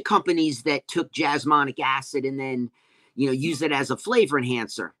a bunch of companies that took jasmonic acid and then, use it as a flavor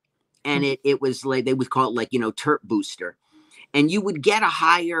enhancer. And it was like, they would call it like, terp booster. And you would get a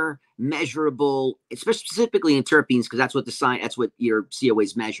higher measurable, especially specifically in terpenes, because that's what your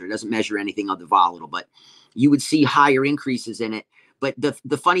COAs measure. It doesn't measure anything other volatile, but you would see higher increases in it. But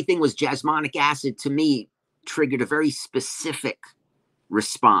the funny thing was jasmonic acid to me triggered a very specific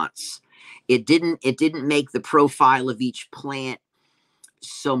response. It didn't make the profile of each plant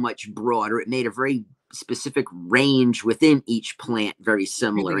so much broader. It made a very specific range within each plant very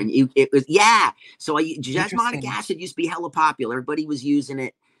similar. Really? And it was, yeah. So jasmonic acid used to be hella popular. Everybody was using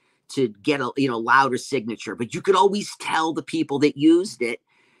it to get a louder signature, but you could always tell the people that used it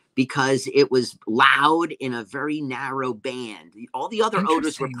because it was loud in a very narrow band. All the other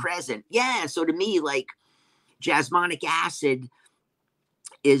odors were present. Yeah. So to me, like jasmonic acid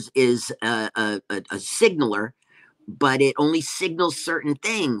is a signaler, but it only signals certain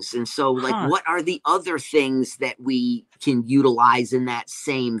things. And so like, what are the other things that we can utilize in that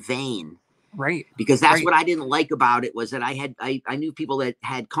same vein? Right. Because that's what I didn't like about it, was that I knew people that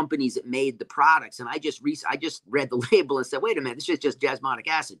had companies that made the products, and I just read the label and said, wait a minute, this is just jasmonic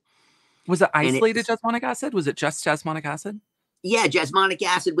acid. Was it isolated jasmonic acid? Was it just jasmonic acid? Yeah, jasmonic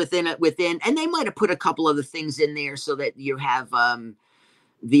acid within, and they might have put a couple other things in there so that you have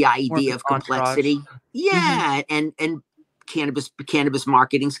the idea of complexity. Yeah. And cannabis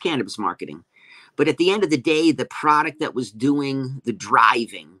marketing's cannabis marketing. But at the end of the day, the product that was doing the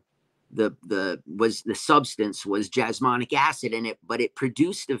driving, the substance was jasmonic acid in it, but it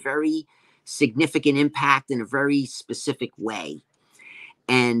produced a very significant impact in a very specific way.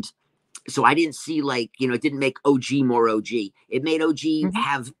 And so I didn't see like, it didn't make OG more OG. It made OG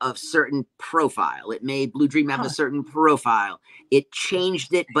have a certain profile. It made Blue Dream have a certain profile. It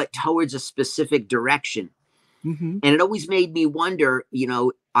changed it, but towards a specific direction. And it always made me wonder,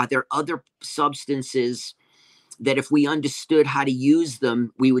 are there other substances that if we understood how to use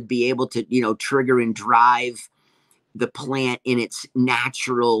them, we would be able to, trigger and drive the plant in its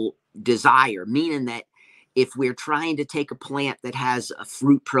natural desire, meaning that if we're trying to take a plant that has a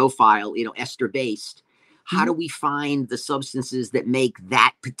fruit profile, ester based, how do we find the substances that make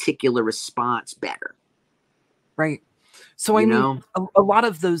that particular response better? Right. So I mean, a lot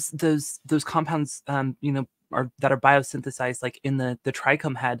of those compounds, you know, that are biosynthesized, like in the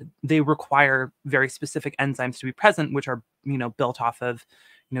trichome head, they require very specific enzymes to be present, which are, you know, built off of,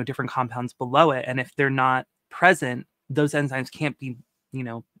 you know, different compounds below it. And if they're not present, those enzymes can't be, you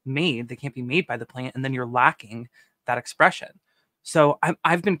know, made. They can't be made by the plant, and then you're lacking that expression. So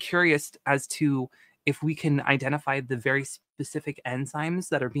I've been curious as to if we can identify the very specific enzymes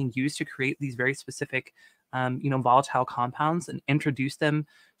that are being used to create these very specific, you know, volatile compounds, and introduce them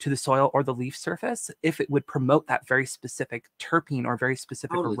to the soil or the leaf surface, if it would promote that very specific terpene or very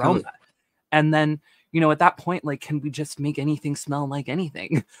specific aroma. And then, you know, at that point, like, can we just make anything smell like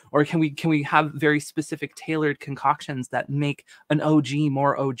anything? Or can we have very specific tailored concoctions that make an OG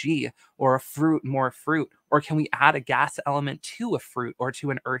more OG, or a fruit more fruit? Or can we add a gas element to a fruit or to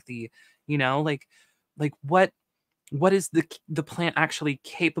an earthy, you know, like what is the plant actually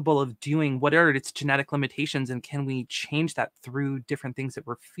capable of doing? What are its genetic limitations? And can we change that through different things that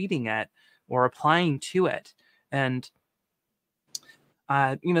we're feeding it or applying to it? And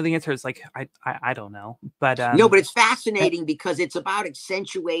you know, the answer is like, I don't know, but no, but it's fascinating because it's about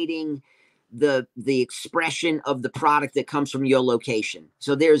accentuating the expression of the product that comes from your location.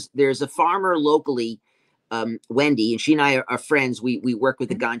 So there's a farmer locally, Wendy, and she and I are friends. We work with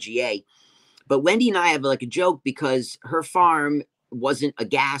the Gangier, but Wendy and I have like a joke because her farm wasn't a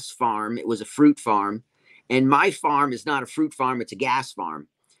gas farm; it was a fruit farm, and my farm is not a fruit farm; it's a gas farm,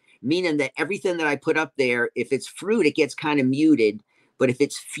 meaning that everything that I put up there, if it's fruit, it gets kind of muted. But if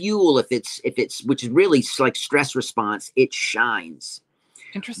it's fuel, if it's which is really like stress response, it shines.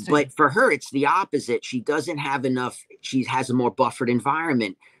 Interesting. But for her, it's the opposite. She doesn't have enough. She has a more buffered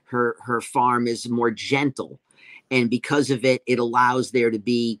environment. Her farm is more gentle, and because of it, it allows there to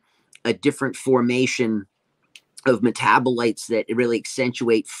be a different formation of metabolites that really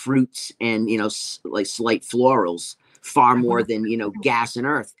accentuate fruits and, you know, like slight florals far more than, you know, gas and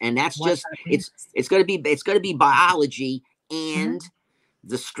earth. And that's just it's going to be biology and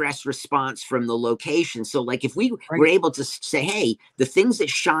the stress response from the location. So like if we were able to say, hey, the things that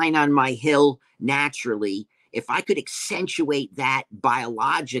shine on my hill naturally, if I could accentuate that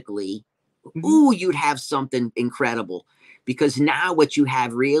biologically, ooh, you'd have something incredible. Because now what you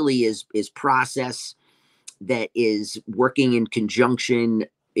have really is process that is working in conjunction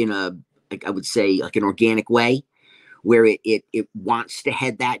in a, like I would say, like an organic way, where it wants to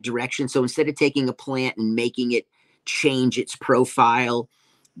head that direction. So instead of taking a plant and making it change its profile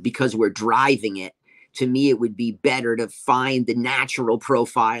because we're driving it, to me it would be better to find the natural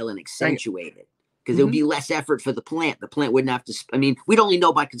profile and accentuate it, because it would be less effort for the plant. The plant wouldn't have to, I mean, we'd only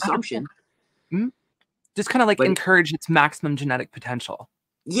know by consumption. Just kind of like encourage its maximum genetic potential.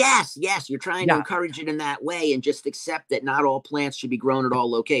 Yes, you're trying to encourage it in that way, and just accept that not all plants should be grown at all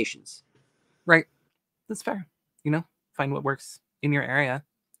locations. Right. That's fair. You know, find what works in your area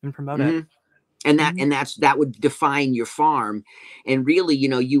and promote it. And that would define your farm. And really, you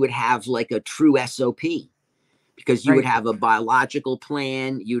know, you would have like a true SOP, because you would have a biological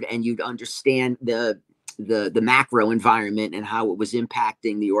plan. You'd understand the macro environment and how it was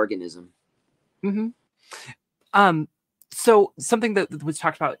impacting the organism. So something that was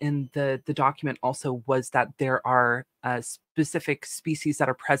talked about in the document also was that there are specific species that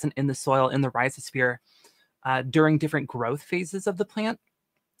are present in the soil in the rhizosphere during different growth phases of the plant.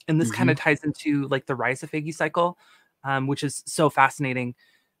 And this kind of ties into like the rhizophagy cycle, which is so fascinating.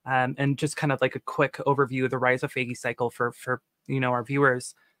 And just kind of like a quick overview of the rhizophagy cycle for you know, our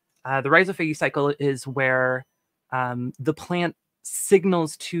viewers. The rhizophagy cycle is where the plant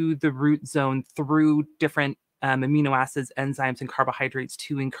signals to the root zone through different amino acids, enzymes, and carbohydrates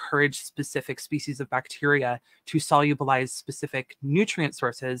to encourage specific species of bacteria to solubilize specific nutrient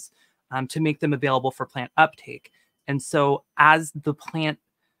sources to make them available for plant uptake. And so as the plant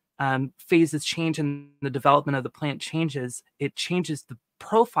phases change and the development of the plant changes, it changes the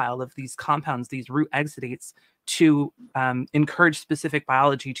profile of these compounds, these root exudates, to encourage specific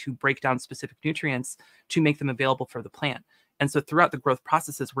biology to break down specific nutrients to make them available for the plant. And so throughout the growth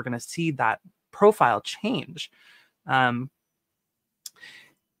processes, we're going to see that profile change. I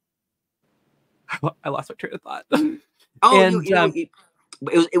lost my train of thought.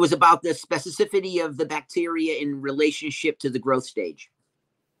 It was about the specificity of the bacteria in relationship to the growth stage.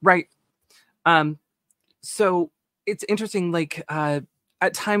 Right. So it's interesting, like at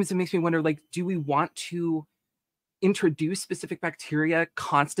times it makes me wonder, like, do we want to introduce specific bacteria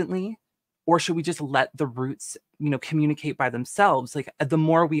constantly, or should we just let the roots, you know, communicate by themselves? Like the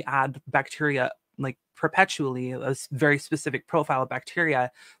more we add bacteria, like perpetually, a very specific profile of bacteria,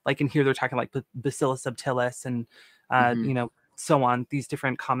 like in here they're talking like Bacillus subtilis and you know, so on, these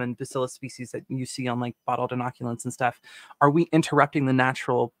different common bacillus species that you see on like bottled inoculants and stuff, are we interrupting the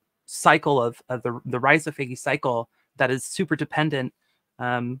natural cycle of the rhizophagy cycle that is super dependent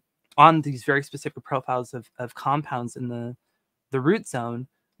on these very specific profiles of compounds in the root zone?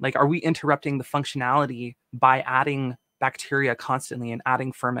 Like, are we interrupting the functionality by adding bacteria constantly and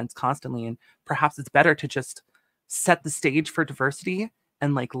adding ferments constantly? And perhaps it's better to just set the stage for diversity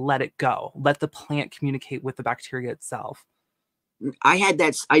and like let it go, let the plant communicate with the bacteria itself. I had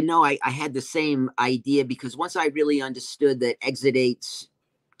that. I know I had the same idea, because once I really understood that exudates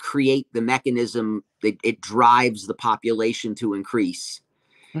create the mechanism that it drives the population to increase,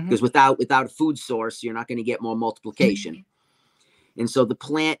 because without a food source, you're not going to get more multiplication. And so the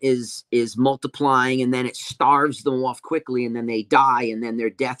plant is multiplying, and then it starves them off quickly, and then they die, and then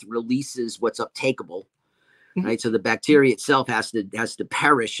their death releases what's uptakeable. Right. So the bacteria itself has to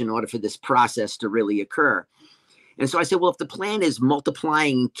perish in order for this process to really occur. And so I said, well, if the plant is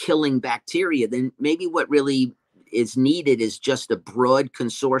multiplying and killing bacteria, then maybe what really is needed is just a broad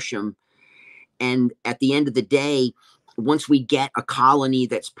consortium. And at the end of the day, once we get a colony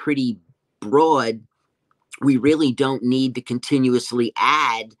that's pretty broad, we really don't need to continuously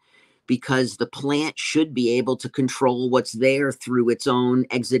add, because the plant should be able to control what's there through its own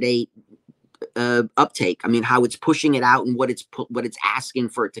exudate uptake. I mean, how it's pushing it out and what it's asking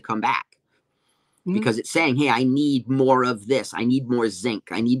for it to come back. Because it's saying, hey, I need more of this. I need more zinc.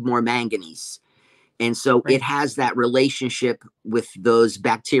 I need more manganese. And so it has that relationship with those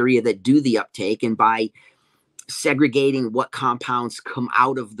bacteria that do the uptake. And by segregating what compounds come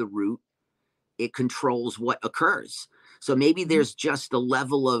out of the root, it controls what occurs. So maybe there's just a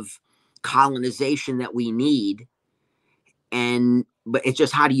level of colonization that we need. But it's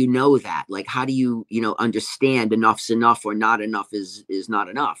just, how do you know that? Like, how do you, understand enough's enough or not enough is not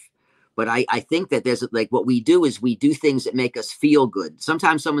enough? But I think that there's like, what we do is we do things that make us feel good.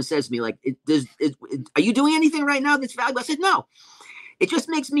 Sometimes someone says to me, like, are you doing anything right now that's valuable? I said, no, it just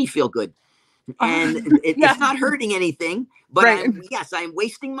makes me feel good. And it's not hurting anything, but I'm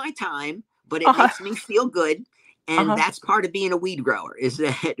wasting my time, but it makes me feel good. And that's part of being a weed grower, is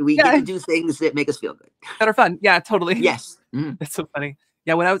that we get to do things that make us feel good. That are fun. Yeah, totally. Yes. That's so funny.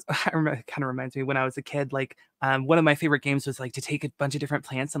 Yeah, it kind of reminds me when I was a kid, like one of my favorite games was like to take a bunch of different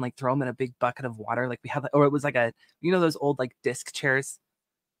plants and like throw them in a big bucket of water. Like we had, or it was like those old like disc chairs,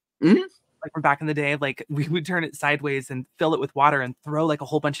 like from back in the day. Like we would turn it sideways and fill it with water and throw like a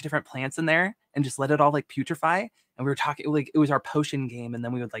whole bunch of different plants in there and just let it all like putrefy. And we were talking, like, it was our potion game, and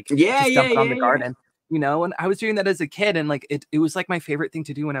then we would like just dump it on the garden. And I was doing that as a kid, and like it was like my favorite thing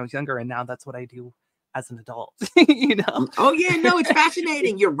to do when I was younger, and now that's what I do as an adult. Oh yeah, no, it's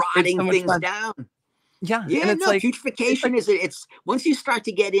fascinating. You're rotting things down. Yeah, and it's like putrefaction it's once you start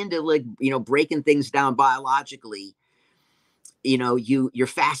to get into like breaking things down biologically, you're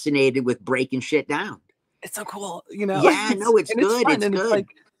fascinated with breaking shit down. It's so cool, Yeah, no, it's good.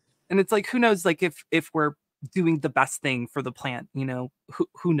 It's like who knows, like if we're doing the best thing for the plant,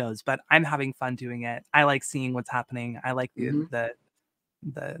 who knows? But I'm having fun doing it. I like seeing what's happening. I like the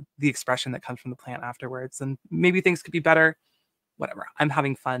expression that comes from the plant afterwards, and maybe things could be better. Whatever. I'm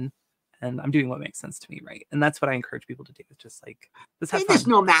having fun, and I'm doing what makes sense to me, right? And that's what I encourage people to do. It's just like, let's have fun. There's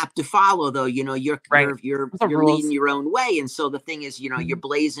no map to follow, though. You're leading your own way, and so the thing is, you're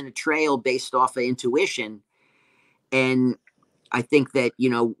blazing a trail based off of intuition. And I think that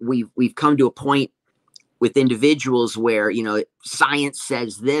we've come to a point with individuals where science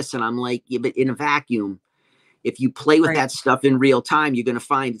says this, and I'm like, yeah, but in a vacuum. If you play with that stuff in real time, you're going to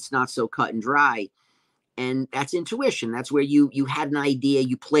find it's not so cut and dry. And that's intuition. That's where you had an idea,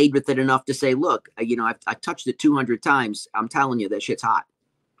 you played with it enough to say, look, I've touched it 200 times. I'm telling you, that shit's hot.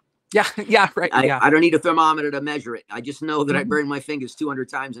 Yeah. Yeah. Right. I don't need a thermometer to measure it. I just know that I burned my fingers 200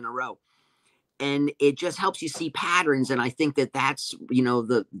 times in a row. And it just helps you see patterns. And I think that that's,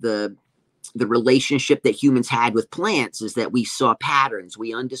 the relationship that humans had with plants, is that we saw patterns.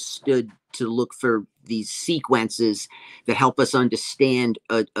 We understood to look for these sequences that help us understand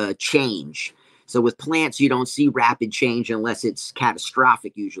a change. So with plants, you don't see rapid change unless it's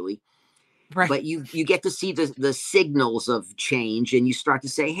catastrophic usually. Right. But you get to see the signals of change, and you start to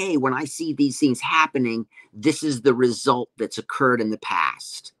say, hey, when I see these things happening, this is the result that's occurred in the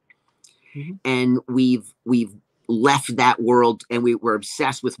past. And we've left that world, and we were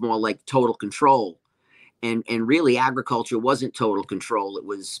obsessed with more like total control, and really agriculture wasn't total control. It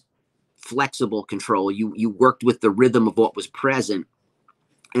was flexible control. You worked with the rhythm of what was present,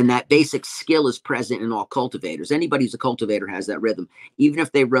 and that basic skill is present in all cultivators. Anybody who's a cultivator has that rhythm, even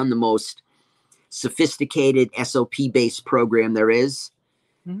if they run the most sophisticated SOP based program there is.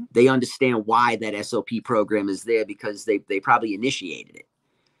 Mhm. They understand why that SOP program is there because they probably initiated it.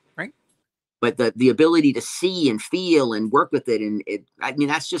 Right. But the ability to see and feel and work with it, and I mean,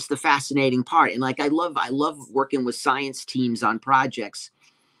 that's just the fascinating part. And like, I love working with science teams on projects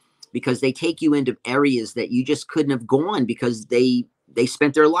because they take you into areas that you just couldn't have gone because they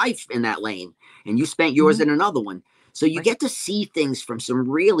spent their life in that lane and you spent yours Mhm. in another one. So you Right. get to see things from some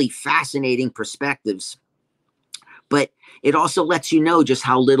really fascinating perspectives. But it also lets you know just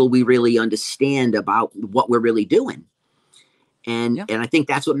how little we really understand about what we're really doing. And Yeah. I think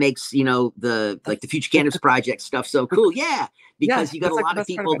that's what makes, you know, the Future Like Cannabis Project stuff so the cool. Yeah, yeah, because you got a that's like the lot of best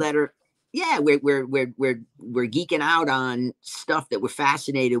part of people it. that are, yeah, we're geeking out on stuff that we're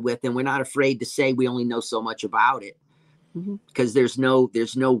fascinated with, and we're not afraid to say we only know so much about it Mhm. because there's no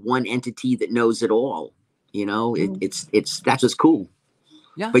one entity that knows it all. You know, Mhm. it's that's what's cool.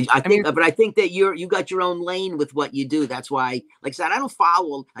 Yeah. But I mean, I think that you got your own lane with what you do. That's why, like I said, I don't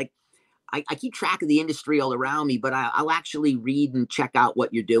follow like. I keep track of the industry all around me, but I'll actually read and check out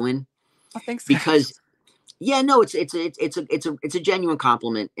what you're doing oh, thanks, guys. because, yeah, no, it's a genuine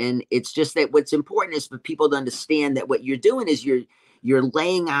compliment, and it's just that what's important is for people to understand that what you're doing is you're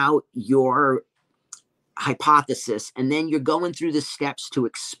laying out your hypothesis, and then you're going through the steps to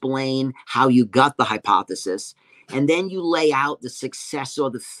explain how you got the hypothesis, and then you lay out the success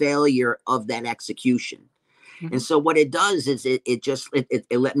or the failure of that execution. And Mhm. so what it does is it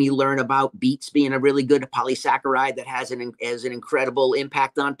let me learn about beets being a really good polysaccharide that has an incredible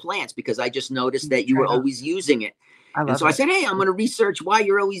impact on plants because I just noticed that you Try were it out. always using it. I And love so I it. said, hey, I'm going to research why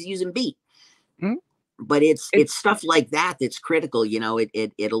you're always using beet. Mhm. But it's It stuff like that that's critical. You know,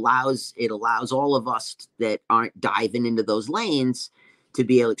 it allows all of us that aren't diving into those lanes to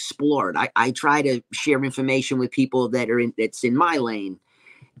be able to explore it. I try to share information with people that's in my lane,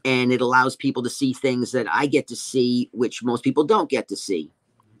 and it allows people to see things that I get to see, which most people don't get to see.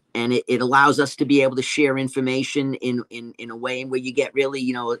 And it allows us to be able to share information in a way where you get really,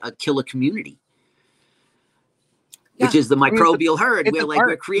 you know, a killer community, which yeah, is the I mean, microbial herd. it's We're an like, we're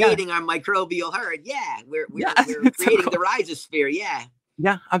art. Yeah. creating our microbial herd. Yeah. Yeah, We're it's so creating the cool. rhizosphere. Yeah.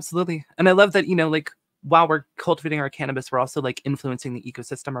 Yeah, absolutely. And I love that, like while we're cultivating our cannabis, we're also like influencing the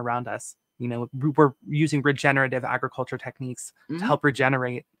ecosystem around us. We're using regenerative agriculture techniques to Mm-hmm. help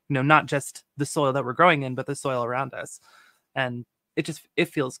regenerate, not just the soil that we're growing in, but the soil around us. And it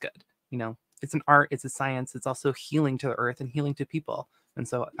feels good. It's an art, it's a science, it's also healing to the earth and healing to people. And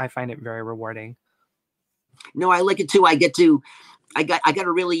so I find it very rewarding. No, I like it too. I got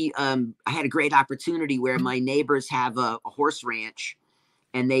a really, I had a great opportunity where my neighbors have a horse ranch,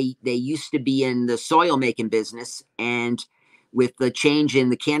 and they used to be in the soil making business, and with the change in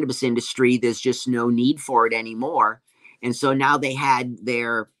the cannabis industry, there's just no need for it anymore. And so now they had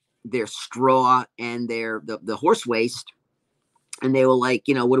their straw and the horse waste, and they were like,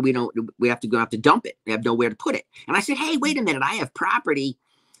 you know, what do we don't we have to dump it. We have nowhere to put it. And I said, hey, wait a minute, I have property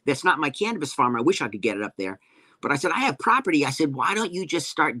that's not my cannabis farm. I wish I could get it up there, but I said, I have property. I said, why don't you just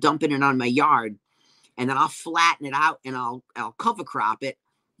start dumping it on my yard, and then I'll flatten it out and I'll cover crop it,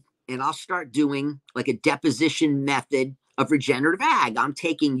 and I'll start doing like a deposition method of regenerative ag. I'm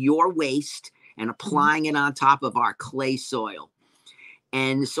taking your waste and applying it on top of our clay soil.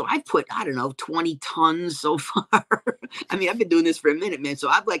 And so I put, I don't know, 20 tons so far. I mean, I've been doing this for a minute, man. So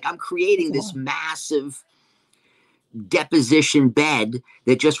I'm creating this massive deposition bed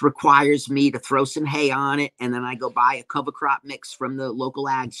that just requires me to throw some hay on it. And then I go buy a cover crop mix from the local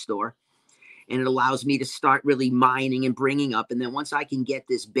ag store. And it allows me to start really mining and bringing up. And then once I can get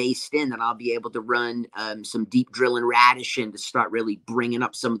this based in, then I'll be able to run some deep drilling radish in to start really bringing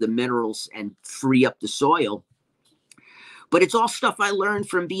up some of the minerals and free up the soil. But it's all stuff I learned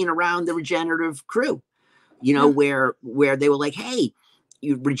from being around the regenerative crew, where they were like, hey,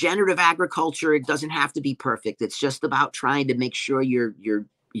 regenerative agriculture, it doesn't have to be perfect. It's just about trying to make sure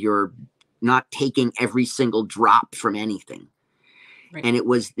you're not taking every single drop from anything. Right. And it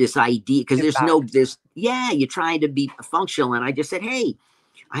was this idea, because you're trying to be functional. And I just said, hey,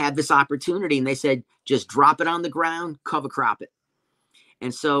 I have this opportunity. And they said, just drop it on the ground, cover crop it.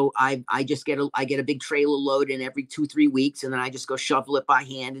 And so I get a big trailer load in every 2-3 weeks. And then I just go shovel it by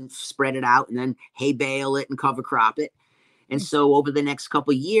hand and spread it out, and then hay bale it and cover crop it. And so over the next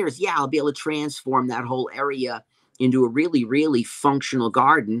couple of years, I'll be able to transform that whole area into a really, really functional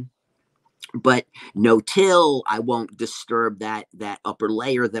garden. But no till, I won't disturb that upper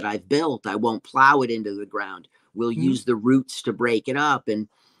layer that I've built. I won't plow it into the ground. We'll use the roots to break it up. And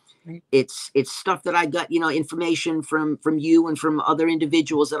it's stuff that I got, information from you and from other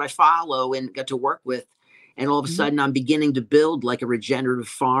individuals that I follow and got to work with. And all of a sudden I'm beginning to build like a regenerative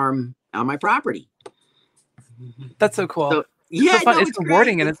farm on my property. That's so cool. Yeah, so fun. no, It's it's great.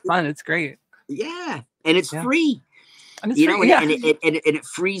 rewarding and it's fun. It's great. Yeah, and it's Yeah. free. And it's You know, free. Yeah. and it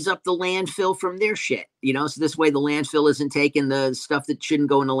frees up the landfill from their shit. You know, so this way the landfill isn't taking the stuff that shouldn't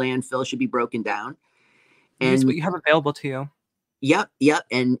go in the landfill, should be broken down. Use what And you have available to you. yep,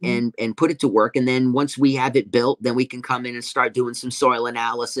 and put it to work. And then once we have it built, then we can come in and start doing some soil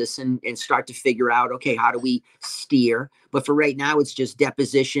analysis and start to figure out, okay, how do we steer? But for right now, it's just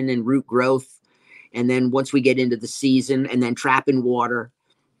deposition and root growth. And then once we get into the season, and then trapping water,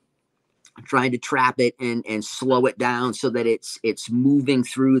 trying to trap it and slow it down so that it's moving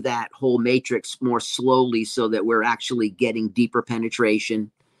through that whole matrix more slowly, so that we're actually getting deeper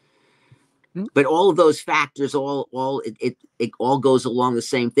penetration. But all of those factors, it all goes along the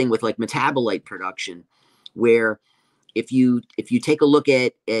same thing with like metabolite production, where if you take a look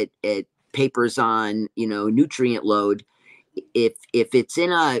at papers on, you know, nutrient load, if it's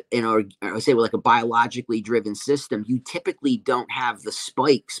in I would say like a biologically driven system, you typically don't have the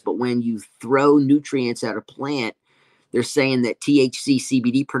spikes. But when you throw nutrients at a plant, they're saying that THC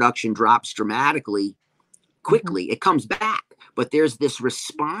CBD production drops dramatically quickly. It comes back, but there's this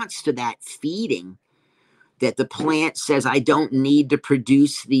response to that feeding that the plant says, I don't need to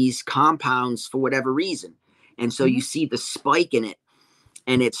produce these compounds for whatever reason. And so you see the spike in it,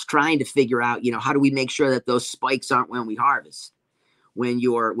 and it's trying to figure out, you know, how do we make sure that those spikes aren't when we harvest? When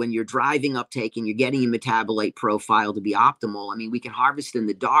you're driving uptake and you're getting a metabolite profile to be optimal. I mean, we can harvest in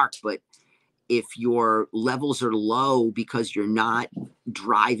the dark, but if your levels are low because you're not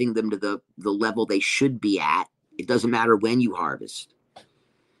driving them to the level they should be at, it doesn't matter when you harvest.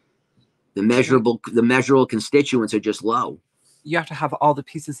 The measurable constituents are just low. You have to have all the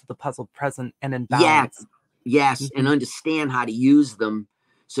pieces of the puzzle present and in balance. Yes, and understand how to use them,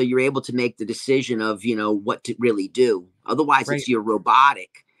 so you're able to make the decision of, you know, what to really do. Otherwise, it's your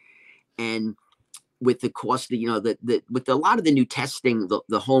robotic. And with the cost, you know, with a lot of the new testing,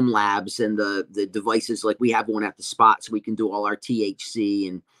 the home labs and the devices, like we have one at the spot, so we can do all our THC,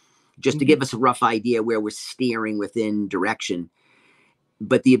 and just to give us a rough idea where we're steering within direction.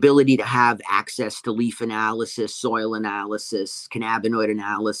 But the ability to have access to leaf analysis, soil analysis, cannabinoid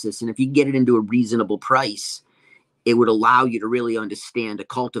analysis, and if you can get it into a reasonable price, it would allow you to really understand a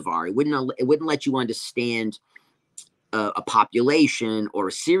cultivar. It wouldn't let you understand a population or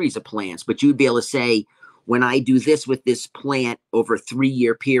a series of plants, but you'd be able to say, when I do this with this plant over a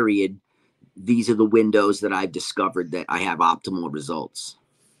 3-year period, these are the windows that I've discovered that I have optimal results.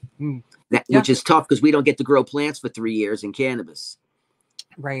 Which is tough, because we don't get to grow plants for 3 years in cannabis.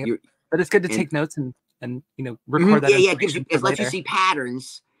 Right. But it's good to take notes and you know, record that. Yeah, it lets you see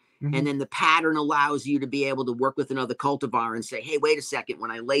patterns. And then the pattern allows you to be able to work with another cultivar and say, hey, wait a second, when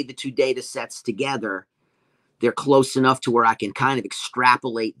I lay the 2 data sets together, they're close enough to where I can kind of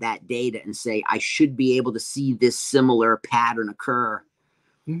extrapolate that data and say, I should be able to see this similar pattern occur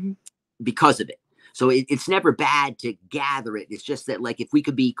because of it. So it's never bad to gather it. It's just that, like, if we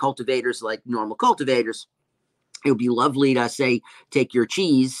could be cultivators like normal cultivators, it would be lovely to say, take your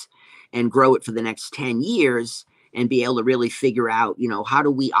cheese and grow it for the next 10 years and be able to really figure out, you know, how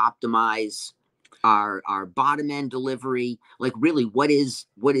do we optimize our bottom end delivery? Like, really, what is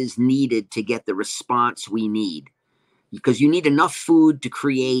needed to get the response we need? Because you need enough food to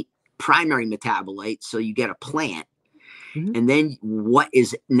create primary metabolites, so you get a plant. And then what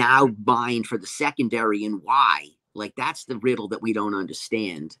is now mined for the secondary, and why? Like, that's the riddle that we don't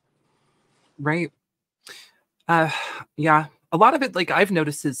understand. Right. Yeah. A lot of it, like I've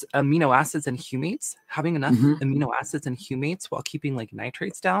noticed, is amino acids and humates. Having enough amino acids and humates while keeping like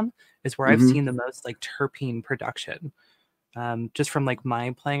nitrates down is where I've seen the most like terpene production. Just from like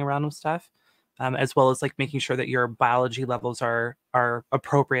my playing around with stuff, as well as like making sure that your biology levels are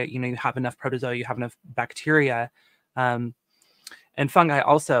appropriate. You know, you have enough protozoa, you have enough bacteria, and fungi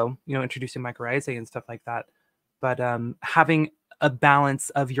also, you know, introducing mycorrhizae and stuff like that. But having a balance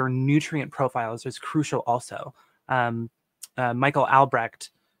of your nutrient profiles is crucial also. Michael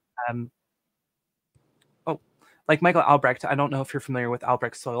Albrecht, Michael Albrecht, I don't know if you're familiar with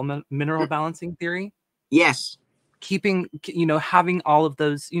Albrecht's soil mineral balancing theory. Yes. Keeping, you know, having all of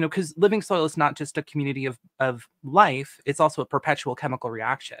those, you know, because living soil is not just a community of life, it's also a perpetual chemical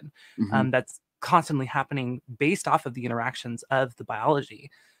reaction that's constantly happening based off of the interactions of the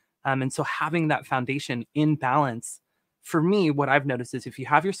biology. And so having that foundation in balance, for me, what I've noticed is if you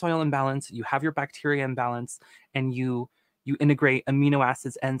have your soil in balance, you have your bacteria in balance, and you integrate amino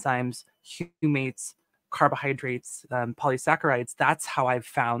acids, enzymes, humates, carbohydrates, polysaccharides, that's how I've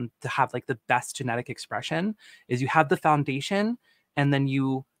found to have like the best genetic expression. Is you have the foundation, and then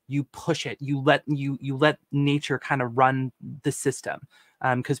you push it, you let nature kind of run the system.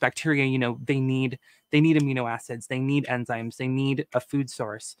 because bacteria, they need amino acids, they need enzymes, they need a food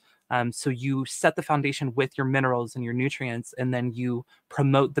source. So you set the foundation with your minerals and your nutrients, and then you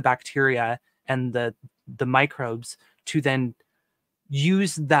promote the bacteria and the microbes to then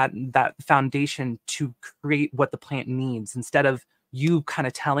use that foundation to create what the plant needs, instead of you kind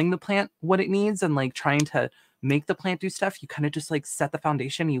of telling the plant what it needs and like trying to make the plant do stuff. You kind of just like set the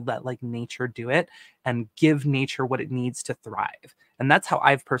foundation, you let like nature do it and give nature what it needs to thrive. And that's how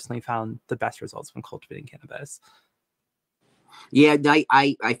I've personally found the best results when cultivating cannabis. Yeah,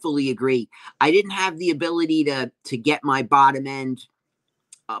 I fully agree. I didn't have the ability to get my bottom end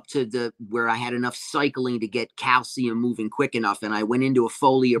up to where I had enough cycling to get calcium moving quick enough, and I went into a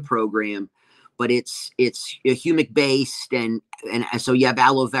foliar program. But it's humic based, and so you have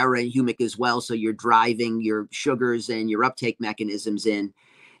aloe vera and humic as well. So you're driving your sugars and your uptake mechanisms in,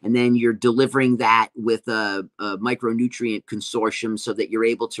 and then you're delivering that with a micronutrient consortium so that you're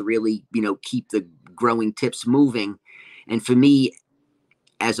able to really, keep the growing tips moving. And for me,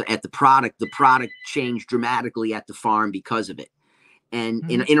 at the product changed dramatically at the farm because of it, and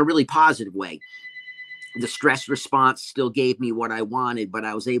in a really positive way. The stress response still gave me what I wanted, but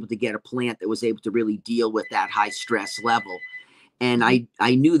I was able to get a plant that was able to really deal with that high stress level. And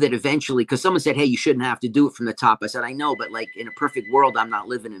I knew that eventually, because someone said, hey, you shouldn't have to do it from the top. I said, I know, but like in a perfect world, I'm not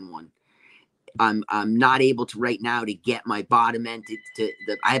living in one. I'm not able to right now to get my bottom end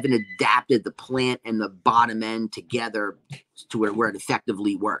I haven't adapted the plant and the bottom end together to where it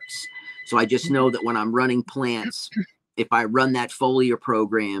effectively works. So I just know that when I'm running plants, if I run that foliar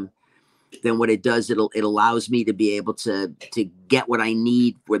program, then what it does, it allows me to be able to get what I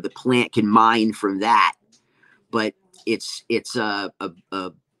need where the plant can mine from that. But it's a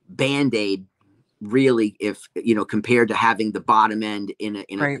Band-Aid, really, if compared to having the bottom end in an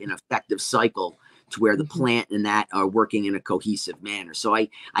effective cycle to where the plant and that are working in a cohesive manner. So I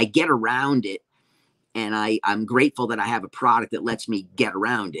get around it, and I'm grateful that I have a product that lets me get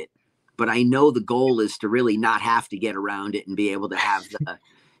around it. But I know the goal is to really not have to get around it and be able to have the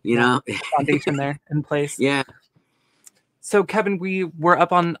foundation there in place. Yeah. So Kevin, we're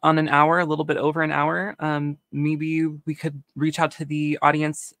up on an hour, a little bit over an hour. Maybe we could reach out to the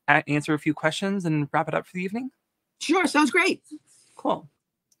audience, answer a few questions, and wrap it up for the evening. Sure, sounds great. Cool.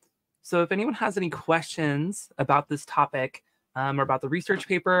 So if anyone has any questions about this topic, or about the research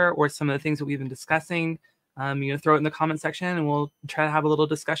paper, or some of the things that we've been discussing, throw it in the comment section, and we'll try to have a little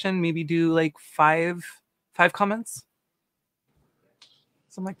discussion. Maybe do like five comments.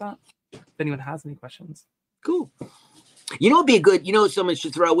 Something like that. If anyone has any questions. Cool. It'd be a good, someone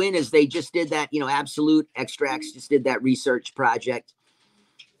should throw in is they just did that, Absolute Extracts just did that research project,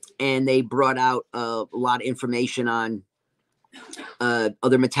 and they brought out a lot of information on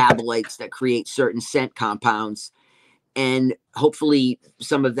other metabolites that create certain scent compounds. And hopefully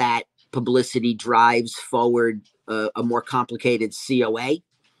some of that publicity drives forward a more complicated COA.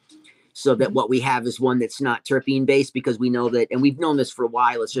 So that what we have is one that's not terpene based, because we know that, and we've known this for a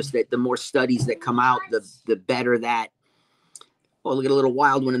while. It's just that the more studies that come out, the better that. Oh, look at a little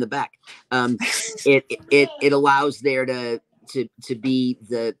wild one in the back. It allows there to be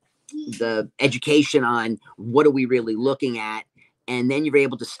the education on what are we really looking at, and then you're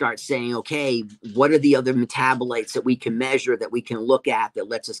able to start saying, okay, what are the other metabolites that we can measure, that we can look at, that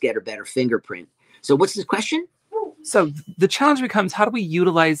lets us get a better fingerprint. So, what's the question? So the challenge becomes, how do we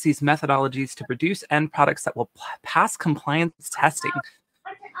utilize these methodologies to produce end products that will pass compliance testing?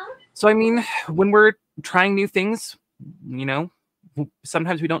 So, I mean, when we're trying new things,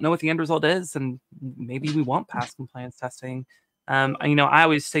 sometimes we don't know what the end result is, and maybe we won't pass compliance testing. I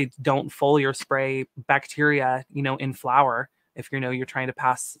always say don't foliar spray bacteria, in flower if you're trying to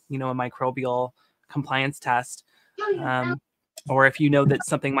pass, a microbial compliance test. Or if that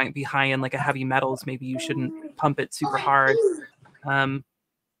something might be high in like a heavy metals, maybe you shouldn't pump it super hard.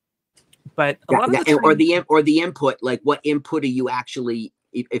 But a lot of the time, or the input, like what input are you actually?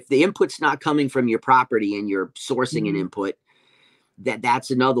 If the input's not coming from your property and you're sourcing an input,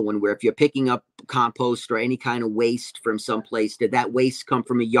 that's another one where if you're picking up compost or any kind of waste from someplace, did that waste come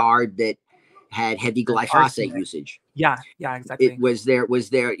from a yard that had heavy glyphosate usage? Yeah, exactly. It was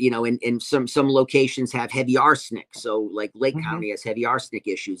there, and some locations have heavy arsenic. So like Lake County has heavy arsenic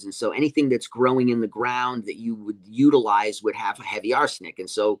issues. And so anything that's growing in the ground that you would utilize would have a heavy arsenic. And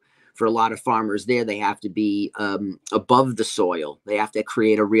so for a lot of farmers there, they have to be above the soil. They have to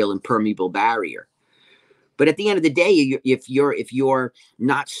create a real impermeable barrier. But at the end of the day, if you're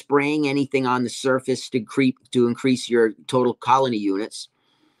not spraying anything on the surface to increase your total colony units,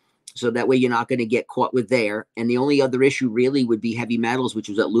 so that way you're not going to get caught with there. And the only other issue really would be heavy metals, which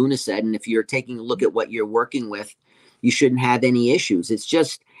was what Luna said. And if you're taking a look at what you're working with, you shouldn't have any issues. It's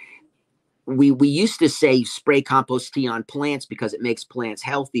just, we used to say spray compost tea on plants because it makes plants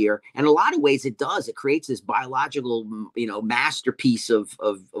healthier. And a lot of ways it does. It creates this biological, masterpiece of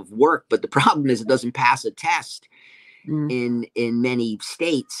work. But the problem is it doesn't pass a test in many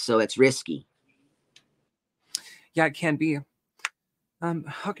states. So it's risky. Yeah, it can be.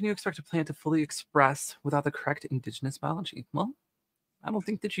 How can you expect a plant to fully express without the correct indigenous biology? Well, I don't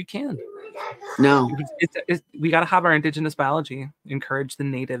think that you can. No. We got to have our indigenous biology, encourage the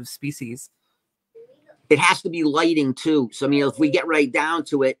native species. It has to be lighting too. So, if we get right down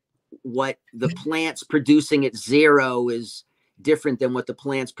to it, what the plant's producing at 0 is different than what the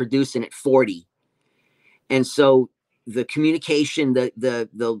plant's producing at 40. And so the communication,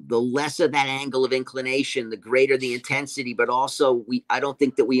 the less of that angle of inclination, the greater the intensity, but also I don't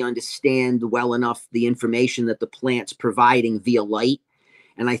think that we understand well enough the information that the plant's providing via light.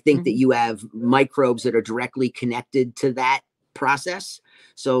 And I think that you have microbes that are directly connected to that process.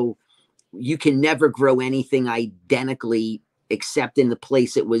 So you can never grow anything identically except in the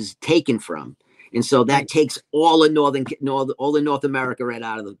place it was taken from. And so that takes all of North America right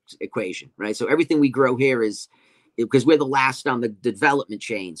out of the equation, right? So everything we grow here is, because we're the last on the development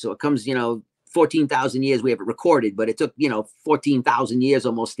chain. So it comes, 14,000 years we have it recorded, but it took, 14,000 years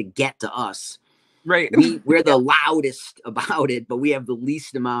almost to get to us. Right. We're the loudest about it, but we have the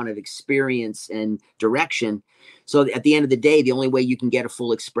least amount of experience and direction. So at the end of the day, the only way you can get a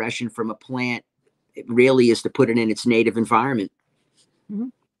full expression from a plant, it really is to put it in its native environment. Yeah,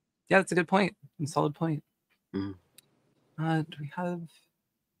 that's a good point. A solid point. Do we have...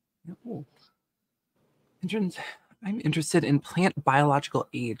 Oh. I'm interested in plant biological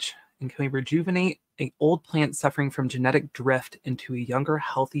age, and can we rejuvenate an old plant suffering from genetic drift into a younger,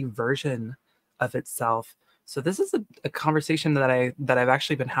 healthy version of itself? So this is a conversation that I've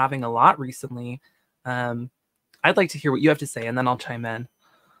actually been having a lot recently. I'd like to hear what you have to say, and then I'll chime in.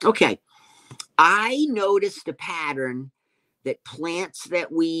 Okay. I noticed a pattern that plants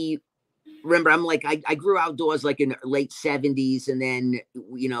that we remember, I grew outdoors like in the late 70s and then,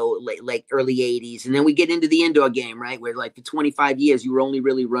 like early 80s. And then we get into the indoor game, right? Where like for 25 years, you were only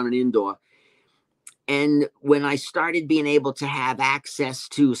really running indoor. And when I started being able to have access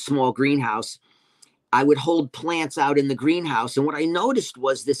to a small greenhouse, I would hold plants out in the greenhouse. And what I noticed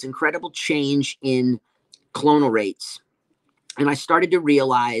was this incredible change in clonal rates. And I started to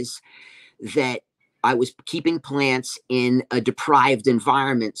realize that I was keeping plants in a deprived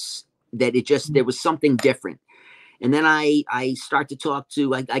environments, that there was something different. And then I start to talk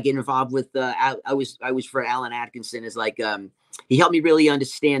to, I get involved with, I was for Alan Atkinson, is like, he helped me really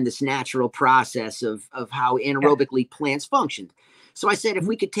understand this natural process of how anaerobically plants functioned. So I said, if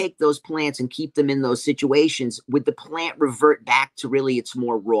we could take those plants and keep them in those situations, would the plant revert back to really its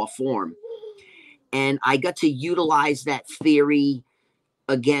more raw form? And I got to utilize that theory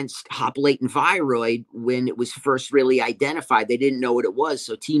against hop latent viroid when it was first really identified. They didn't know what it was.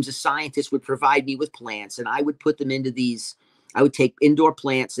 So teams of scientists would provide me with plants, and I would put them into these, I would take indoor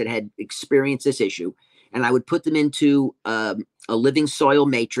plants that had experienced this issue, and I would put them into a living soil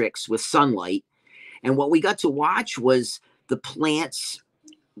matrix with sunlight. And what we got to watch was the plants,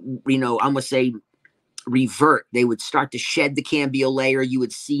 I'm going to say revert. They would start to shed the cambial layer. You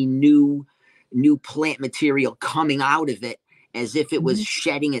would see new plant material coming out of it, as if it was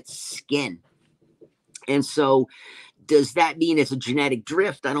shedding its skin. And so does that mean it's a genetic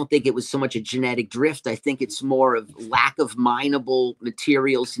drift? I don't think it was so much a genetic drift. I think it's more of lack of mineable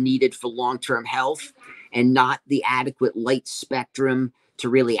materials needed for long-term health and not the adequate light spectrum to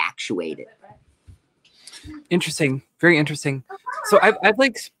really actuate it. Interesting. Very interesting. So I've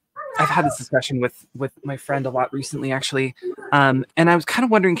had this discussion with my friend a lot recently, actually. And I was kind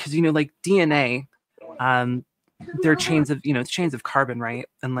of wondering, because, like DNA, there are chains of carbon, right?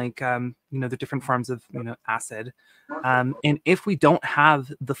 And like, the different forms of, acid. And if we don't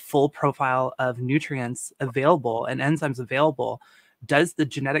have the full profile of nutrients available and enzymes available, does the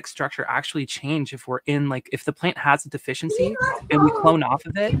genetic structure actually change if we're if the plant has a deficiency and we clone off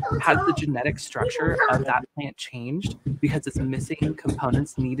of it? Has the genetic structure of that plant changed because it's missing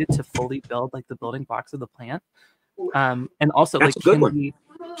components needed to fully build like the building blocks of the plant? And also, can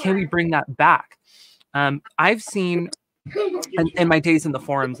we bring that back? I've seen in my days in the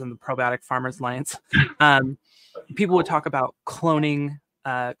forums and the Probiotic Farmers Alliance, people would talk about cloning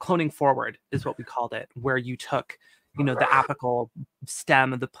forward is what we called it, where you took, the apical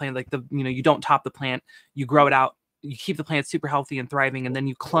stem of the plant, like you don't top the plant, you grow it out, you keep the plant super healthy and thriving, and then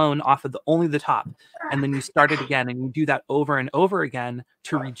you clone off of only the top, and then you start it again, and you do that over and over again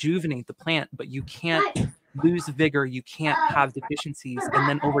to rejuvenate the plant. But you can't lose vigor, you can't have deficiencies, and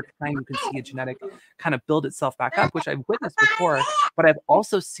then over time you can see a genetic kind of build itself back up, which I've witnessed before. But I've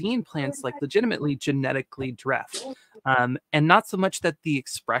also seen plants like legitimately genetically drift, and not so much that the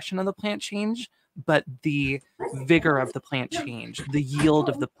expression of the plant changed, but the vigor of the plant changed. The yield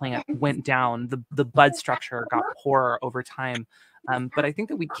of the plant went down. The bud structure got poorer over time. But I think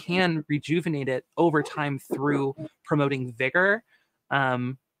that we can rejuvenate it over time through promoting vigor.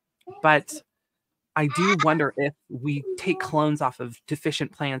 But I do wonder if we take clones off of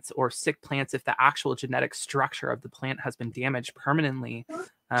deficient plants or sick plants, if the actual genetic structure of the plant has been damaged permanently.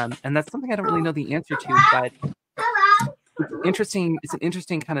 And that's something I don't really know the answer to, but it's interesting. It's an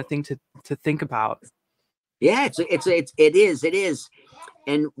interesting kind of thing to think about. Yeah, it is.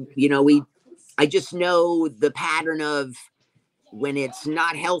 And, you know, I just know the pattern of when it's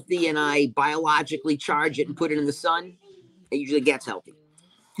not healthy and I biologically charge it and put it in the sun, it usually gets healthy.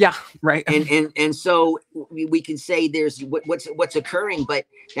 Yeah, right. And so we can say there's what's occurring, but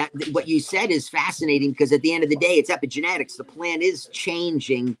that what you said is fascinating, because at the end of the day, it's epigenetics. The plant is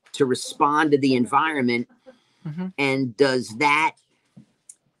changing to respond to the environment. Mm-hmm. And does that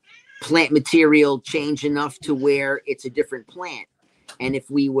plant material change enough to where it's a different plant? And if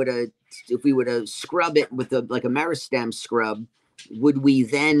we were to scrub it with like a meristem scrub, would we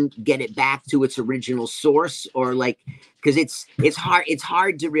then get it back to its original source? Or like, because it's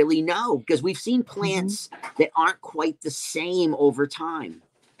hard to really know, because we've seen plants that aren't quite the same over time.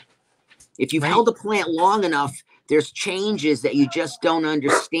 If you've held a plant long enough, there's changes that you just don't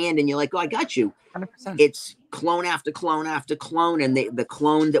understand, and you're like, oh, I got you. 100%. It's clone after clone after clone, and the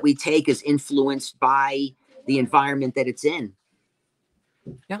clone that we take is influenced by the environment that it's in.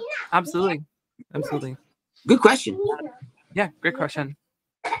 Yeah, absolutely. Good question. Yeah, great question.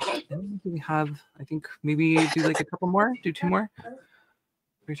 And we have, I think, maybe do like a couple more, do two more.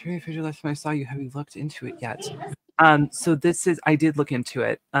 Last time I saw you, have you looked into it yet? So this is, I did look into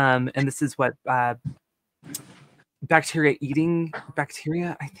it, and this is what bacteria eating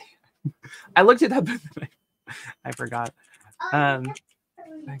bacteria. I think I looked it up, but I forgot.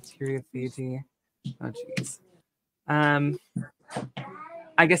 Bacteriophagi. Oh jeez.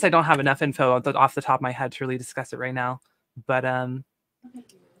 I guess I don't have enough info off the top of my head to really discuss it right now, but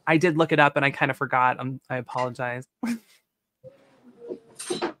I did look it up and I kind of forgot. I apologize.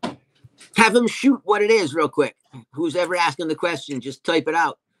 Have them shoot what it is real quick. Who's ever asking the question, just type it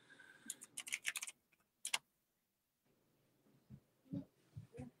out.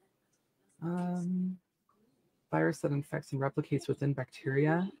 Virus that infects and replicates within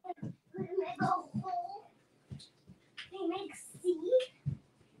bacteria.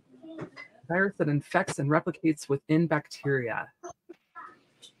 Virus that infects and replicates within bacteria.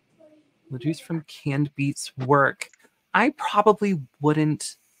 The juice from canned beets work. I probably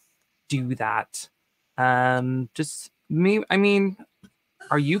wouldn't do that. Just me. I mean,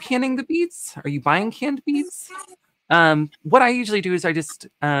 are you canning the beets? Are you buying canned beets? What I usually do is I just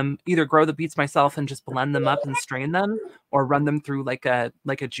either grow the beets myself and just blend them up and strain them, or run them through like a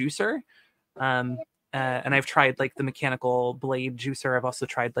juicer. And I've tried like the mechanical blade juicer. I've also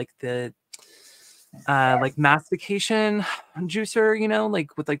tried like the like mastication juicer, you know,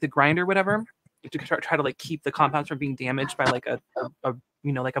 like with like the grinder, whatever, to try to like keep the compounds from being damaged by like a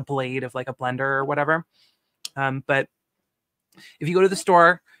you know, like a blade of like a blender or whatever. But if you go to the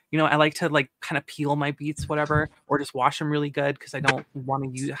store, you know, I like to like kind of peel my beets, whatever, or just wash them really good, because I don't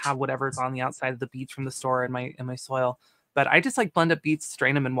want to have whatever's on the outside of the beets from the store in my soil. But I just like blend up beets,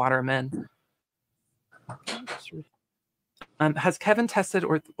 strain them, and water them in. Has Kevin tested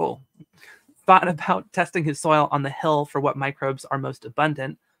or thought about testing his soil on the hill for what microbes are most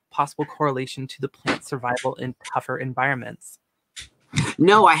abundant? Possible correlation to the plant survival in tougher environments?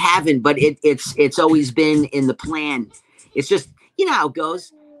 No, I haven't, but it's always been in the plan. It's just, you know how it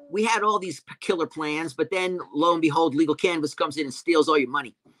goes. We had all these killer plans, but then lo and behold, legal cannabis comes in and steals all your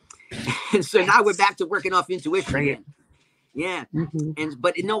money. And so now we're back to working off intuition again. Yeah.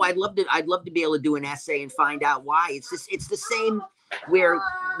 But no, I'd love to be able to do an essay and find out why. It's the same where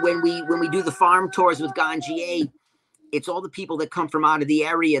when we do the farm tours with Ganjier, it's all the people that come from out of the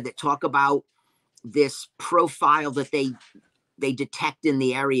area that talk about this profile that they detect in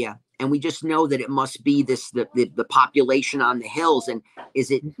the area. And we just know that it must be the population on the hills. And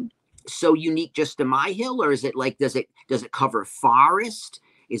is it so unique just to my hill, or is it like, does it cover forest?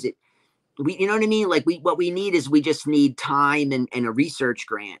 Is it, you know what I mean? Like what we need is, we just need time and a research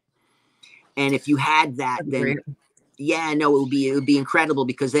grant. And if you had that, then great. Yeah, no, it would be incredible,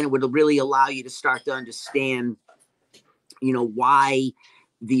 because then it would really allow you to start to understand, you know, why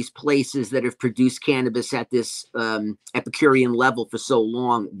these places that have produced cannabis at this Epicurean level for so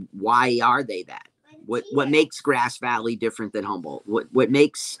long, why are they that? what makes Grass Valley different than Humboldt? What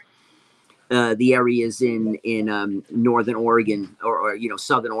makes the areas in northern Oregon or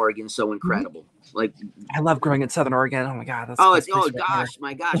southern Oregon so incredible? Like, I love growing in Southern Oregon. Oh my God.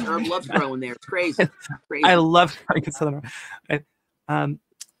 My gosh. Herb loves growing there. It's crazy. I love growing in Southern Oregon.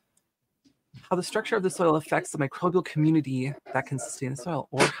 How the structure of the soil affects the microbial community that can sustain the soil,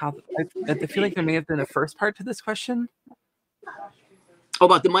 or how I feel like there may have been a first part to this question.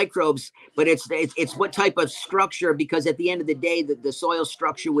 About the microbes, but it's what type of structure, because at the end of the day, the soil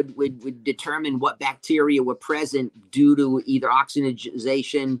structure would determine what bacteria were present due to either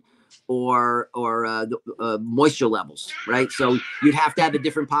oxygenation or moisture levels, right? So you'd have to have a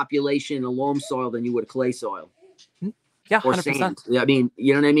different population in a loam soil than you would a clay soil. Yeah, or 100%. sand. I mean,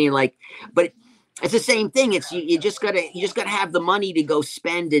 you know what I mean? Like, but it's the same thing. It's you just gotta have the money to go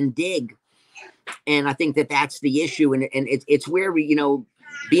spend and dig. And I think that's the issue. And it's where we,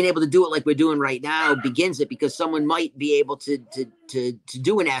 being able to do it like we're doing right now begins it, because someone might be able to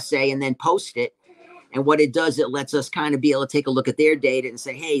do an essay and then post it. And what it does, it lets us kind of be able to take a look at their data and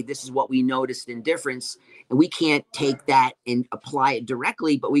say, hey, this is what we noticed in difference. And we can't take that and apply it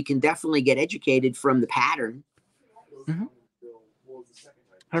directly, but we can definitely get educated from the pattern.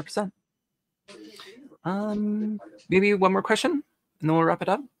 100%. Maybe one more question and then we'll wrap it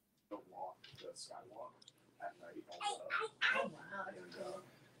up.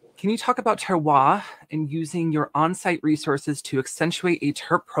 Can you talk about terroir and using your on-site resources to accentuate a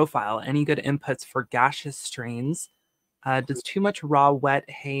terp profile? Any good inputs for gaseous strains? Does too much raw wet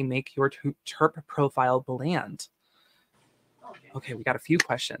hay make your terp profile bland? Okay, we got a few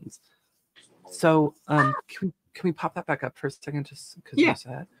questions. So can we pop that back up for a second, just because you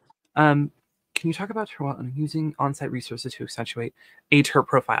said? Can you talk about terroir and using on-site resources to accentuate a terp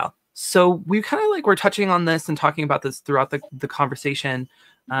profile? So we kind of we're touching on this and talking about this throughout the conversation.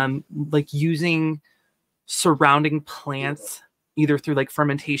 Like using surrounding plants either through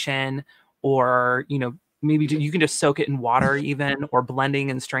fermentation or maybe you can just soak it in water even, or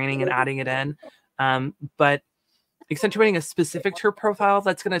blending and straining and adding it in, but accentuating a specific terp profile,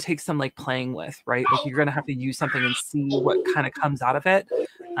 that's going to take some playing with, right? You're going to have to use something and see what kind of comes out of it,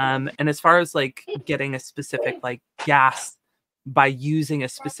 and as far as getting a specific gas by using a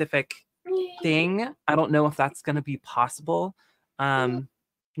specific thing, I don't know if that's going to be possible.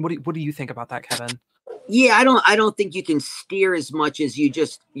 What do you think about that, Kevin? Yeah, I don't think you can steer as much as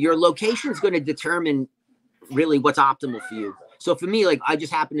your location is going to determine really what's optimal for you. So for me, I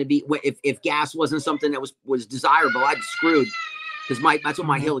just happen to be, if gas wasn't something that was desirable, I'd be screwed, because that's what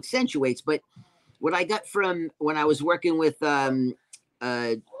my hill accentuates. But what I got from when I was working with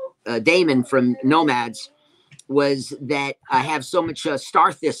Damon from Nomads was that I have so much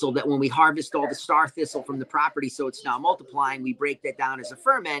star thistle that when we harvest all the star thistle from the property, so it's now multiplying, we break that down as a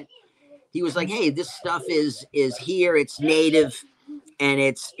ferment. He was like, hey, this stuff is here, it's native, and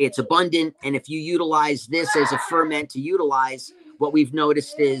it's abundant. And if you utilize this as a ferment to utilize, what we've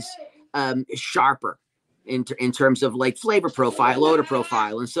noticed is sharper in terms of flavor profile, odor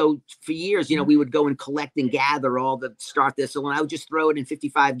profile. And so for years, we would go and collect and gather all the star thistle, and I would just throw it in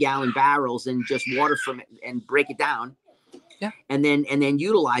 55-gallon barrels and just water from it and break it down. Yeah. And then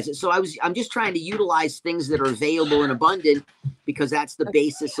utilize it. So I'm just trying to utilize things that are available and abundant, because that's the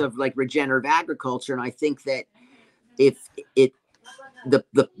basis of regenerative agriculture. And I think that if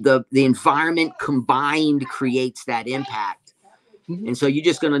the environment combined creates that impact. And so you're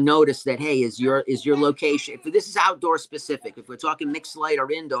just going to notice that, hey, is your location, if this is outdoor specific, if we're talking mixed light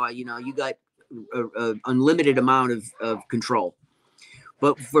or indoor, you got a unlimited amount of control.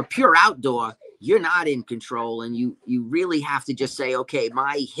 But for pure outdoor, you're not in control, and you really have to just say, okay,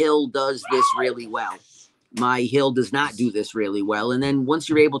 my hill does this really well. My hill does not do this really well. And then once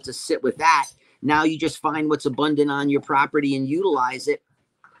you're able to sit with that, now you just find what's abundant on your property and utilize it.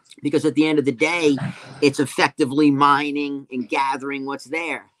 Because at the end of the day, it's effectively mining and gathering what's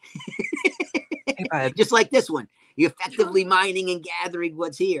there. Just like this one. You're effectively mining and gathering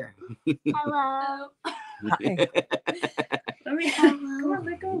what's here. Hello. Hi.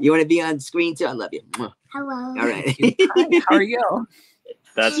 You want to be on screen too? I love you. Hello. All right. Hi, how are you?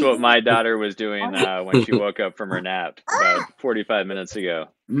 That's what my daughter was doing when she woke up from her nap about 45 minutes ago.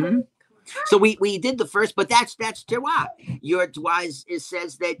 Mm-hmm. So we did the first, but that's terroir. Your terroir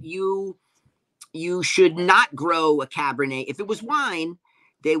says that you should not grow a Cabernet. If it was wine,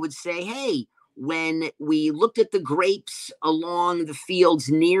 they would say, hey, when we looked at the grapes along the fields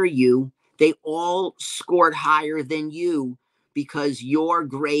near you, they all scored higher than you because your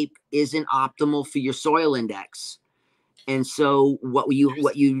grape isn't optimal for your soil index. And so what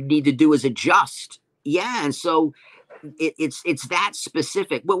you need to do is adjust. Yeah. And so it's that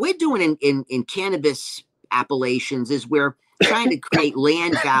specific. What we're doing in cannabis appellations is we're trying to create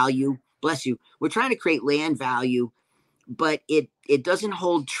land value. Bless you. We're trying to create land value, but it doesn't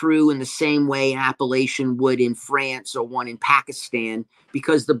hold true in the same way an appellation would in France or one in Pakistan,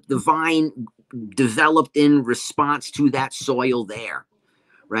 because the vine developed in response to that soil there.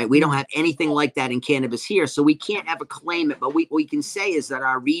 Right. We don't have anything like that in cannabis here. So we can't ever claim it. But what we can say is that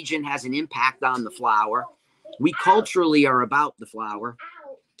our region has an impact on the flower. We culturally are about the flower,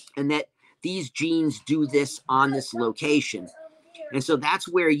 and that these genes do this on this location. And so that's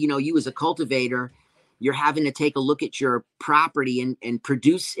where, you as a cultivator, you're having to take a look at your property and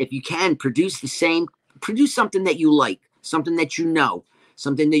produce, if you can, produce something that you like, something that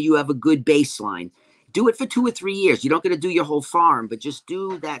something that you have a good baseline. Do it for 2 or 3 years. You don't get to do your whole farm, but just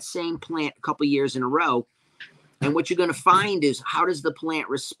do that same plant a couple of years in a row. And what you're going to find is, how does the plant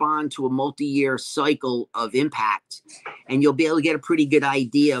respond to a multi-year cycle of impact? And you'll be able to get a pretty good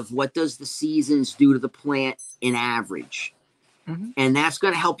idea of what does the seasons do to the plant in average. Mm-hmm. And that's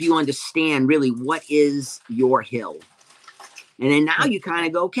going to help you understand really what is your hill. And then now you kind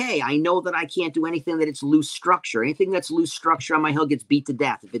of go, okay, I know that I can't do anything that it's loose structure. Anything that's loose structure on my hill gets beat to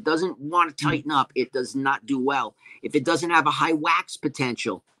death. If it doesn't want to tighten up, it does not do well. If it doesn't have a high wax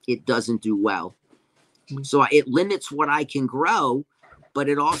potential, it doesn't do well. So it limits what I can grow, but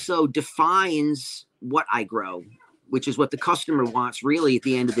it also defines what I grow, which is what the customer wants really at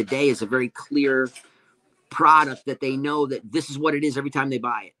the end of the day, is a very clear product that they know that this is what it is every time they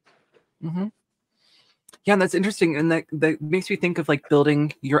buy it. Mm-hmm. Yeah, and that's interesting. And that makes me think of like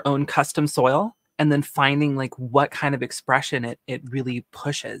building your own custom soil and then finding like what kind of expression it really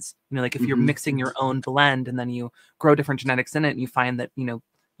pushes. Like if you're mixing your own blend and then you grow different genetics in it and you find that,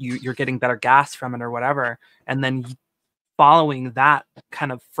 you're getting better gas from it or whatever. And then following that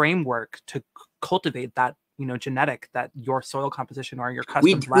kind of framework to cultivate that, genetic, that your soil composition or your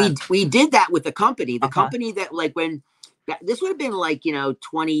custom blend. We did that with the company. The company that this would have been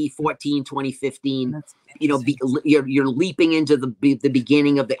 2014, 2015, you're leaping into the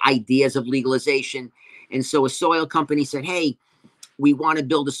beginning of the ideas of legalization. And so a soil company said, hey, we want to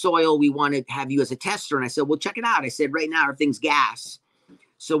build a soil. We want to have you as a tester. And I said, well, check it out. I said, right now, everything's gas.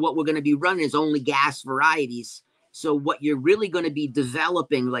 So what we're going to be running is only gas varieties. So what you're really going to be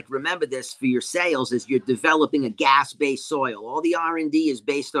developing, remember this for your sales, is you're developing a gas-based soil. All the R&D is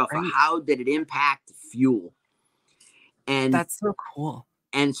based off of how did it impact fuel. And that's so cool.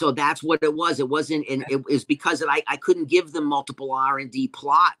 And so that's what it was. It wasn't, and it was because I couldn't give them multiple R&D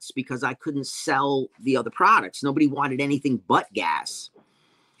plots because I couldn't sell the other products. Nobody wanted anything but gas.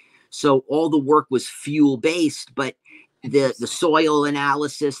 So all the work was fuel based, but the soil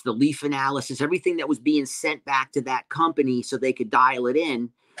analysis, the leaf analysis, everything that was being sent back to that company so they could dial it in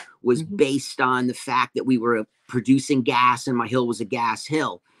was based on the fact that we were producing gas and my hill was a gas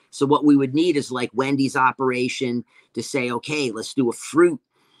hill. So what we would need is like Wendy's operation to say, okay, let's do a fruit.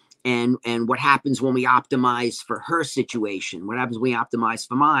 And what happens when we optimize for her situation? What happens when we optimize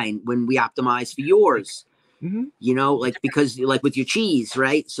for mine? When we optimize for yours? Because with your cheese,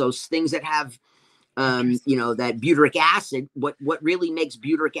 right? So things that have, that butyric acid, what really makes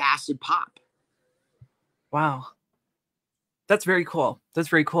butyric acid pop? Wow. That's very cool. That's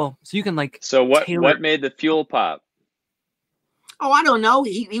very cool. So you can So what made the fuel pop? Oh, I don't know.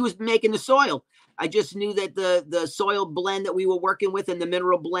 He was making the soil. I just knew that the soil blend that we were working with and the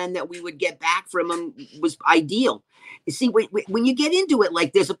mineral blend that we would get back from him was ideal. You see, when you get into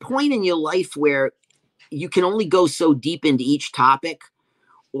it, there's a point in your life where you can only go so deep into each topic,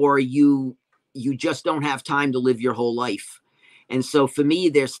 or you just don't have time to live your whole life. And so for me,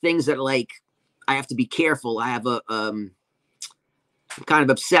 there's things that I have to be careful. I have I'm kind of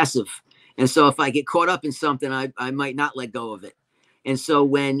obsessive. And so if I get caught up in something, I might not let go of it. And so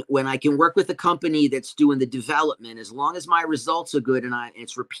when I can work with a company that's doing the development, as long as my results are good and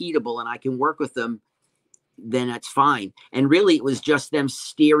it's repeatable and I can work with them, then that's fine. And really it was just them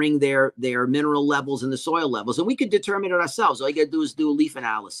steering their mineral levels and the soil levels. And we could determine it ourselves. All you got to do is do a leaf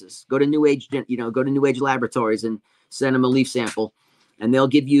analysis. Go to New Age Laboratories and send them a leaf sample. And they'll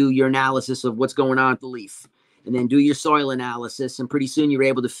give you your analysis of what's going on with the leaf. And then do your soil analysis. And pretty soon you're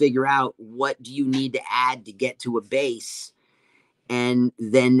able to figure out what do you need to add to get to a base. And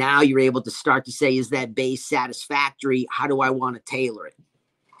then now you're able to start to say, is that base satisfactory? How do I want to tailor it?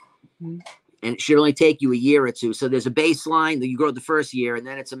 Mm-hmm. And it should only take you a year or two. So there's a baseline that you grow the first year, and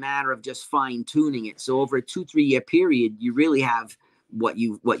then it's a matter of just fine tuning it. So over a 2-3 year period, you really have what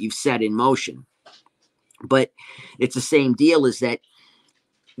you've set in motion. But it's the same deal, is that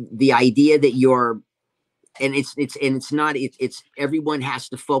the idea that you're and it's not, it's everyone has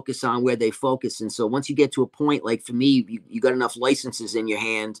to focus on where they focus. And so once you get to a point, like for me, you got enough licenses in your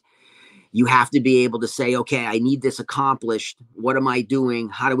hand, you have to be able to say, okay, I need this accomplished. What am I doing?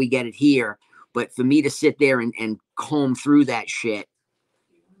 How do we get it here? But for me to sit there and comb through that shit,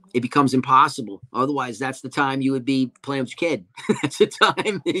 it becomes impossible. Otherwise, that's the time you would be playing with your kid. That's the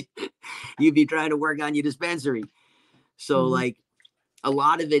time you'd be trying to work on your dispensary. So like a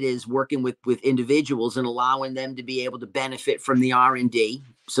lot of it is working with individuals and allowing them to be able to benefit from the R&D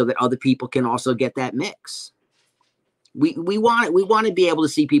so that other people can also get that mix. We want to be able to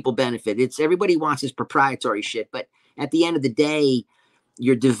see people benefit. It's everybody wants this proprietary shit, but at the end of the day,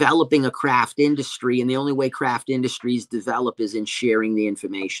 you're developing a craft industry, and the only way craft industries develop is in sharing the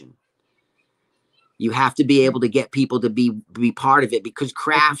information. You have to be able to get people to be part of it, because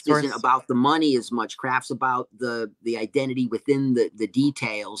craft isn't about the money as much. Craft's about the identity within the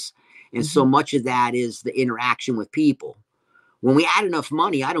details. And so much of that is the interaction with people. When we add enough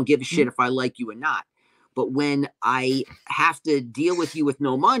money, I don't give a shit if I like you or not. But when I have to deal with you with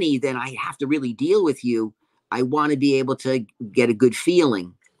no money, then I have to really deal with you. I want to be able to get a good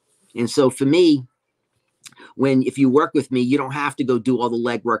feeling. And so for me, if you work with me, you don't have to go do all the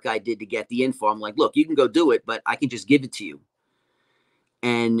legwork I did to get the info. I'm like, look, you can go do it, but I can just give it to you.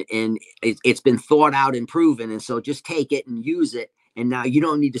 And it's been thought out and proven. And so just take it and use it. And now you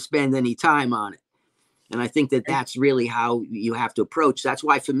don't need to spend any time on it. And I think that that's really how you have to approach. That's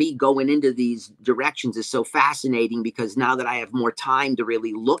why for me, going into these directions is so fascinating, because now that I have more time to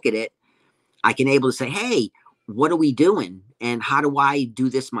really look at it, I can able to say, hey, what are we doing? And how do I do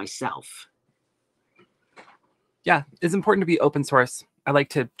this myself? Yeah, it's important to be open source. I like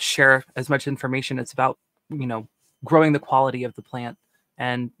to share as much information. It's about, growing the quality of the plant.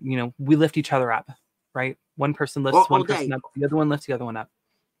 And, we lift each other up, right? One person lifts one person up, the other one lifts the other one up.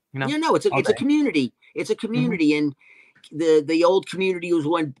 It's a community. It's a community. And the old community was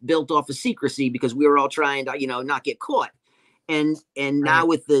one built off of secrecy, because we were all trying to, not get caught. And now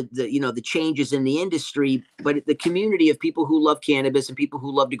with the changes in the industry, but the community of people who love cannabis and people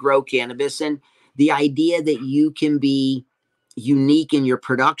who love to grow cannabis, and the idea that you can be unique in your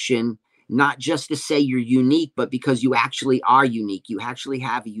production, not just to say you're unique, but because you actually are unique. You actually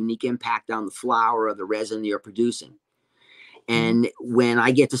have a unique impact on the flower or the resin you're producing. And when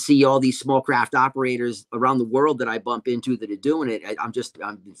I get to see all these small craft operators around the world that I bump into that are doing it, I'm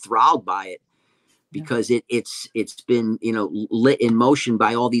enthralled by it, because it's been, lit in motion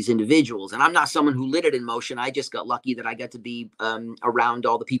by all these individuals. And I'm not someone who lit it in motion. I just got lucky that I got to be around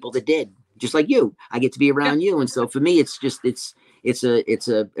all the people that did, just like you. I get to be around you. And so for me, it's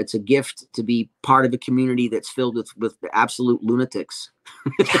a gift to be part of a community that's filled with absolute lunatics.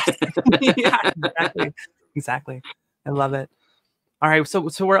 Yeah, exactly. I love it. All right, so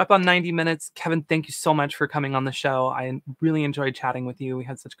we're up on 90 minutes. Kevin, thank you so much for coming on the show. I really enjoyed chatting with you. We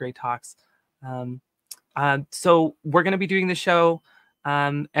had such great talks. So we're going to be doing the show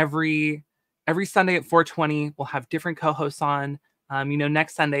every Sunday at 4:20. We'll have different co-hosts on.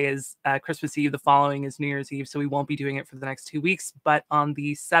 Next Sunday is Christmas Eve. The following is New Year's Eve, so we won't be doing it for the next 2 weeks. But on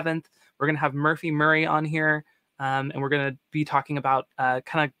the 7th, we're going to have Murphy Murray on here, and we're going to be talking about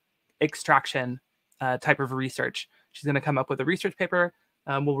kind of extraction type of research. She's going to come up with a research paper.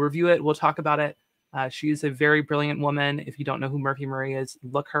 We'll review it. We'll talk about it. She is a very brilliant woman. If you don't know who Murphy Murray is,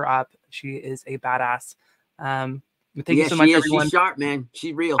 look her up. She is a badass. Thank you so much, everyone. She's sharp, man.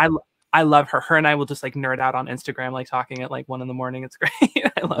 She's real. I love her. Her and I will just like nerd out on Instagram, like talking at like 1 a.m. It's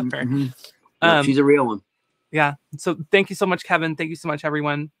great. I love her. Yeah, she's a real one. Yeah. So thank you so much, Kevin. Thank you so much,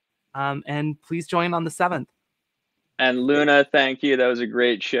 everyone. And please join on the 7th. And Luna, thank you. That was a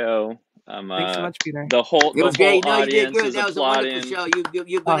great show. Thanks so much, Peter. The whole audience is That was applauding. a wonderful show.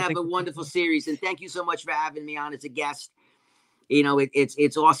 You're going to have a wonderful series, and thank you so much for having me on as a guest.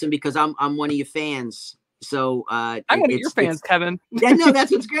 It's awesome, because I'm one of your fans. So I'm one of your fans, Kevin. Yeah, no,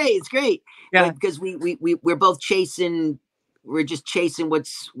 that's what's great. It's great. Yeah, because we're both chasing. We're just chasing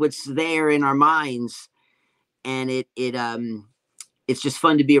what's there in our minds, and it's just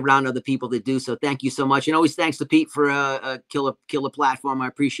fun to be around other people that do so. Thank you so much. And always thanks to Pete for a killer platform. I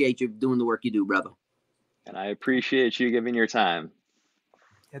appreciate you doing the work you do, brother. And I appreciate you giving your time.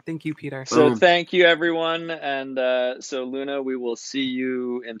 Yeah, thank you, Peter. So thank you, everyone. And so Luna, we will see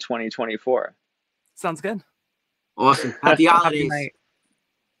you in 2024. Sounds good. Awesome. Happy holidays. Happy night.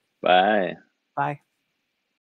 Bye. Bye.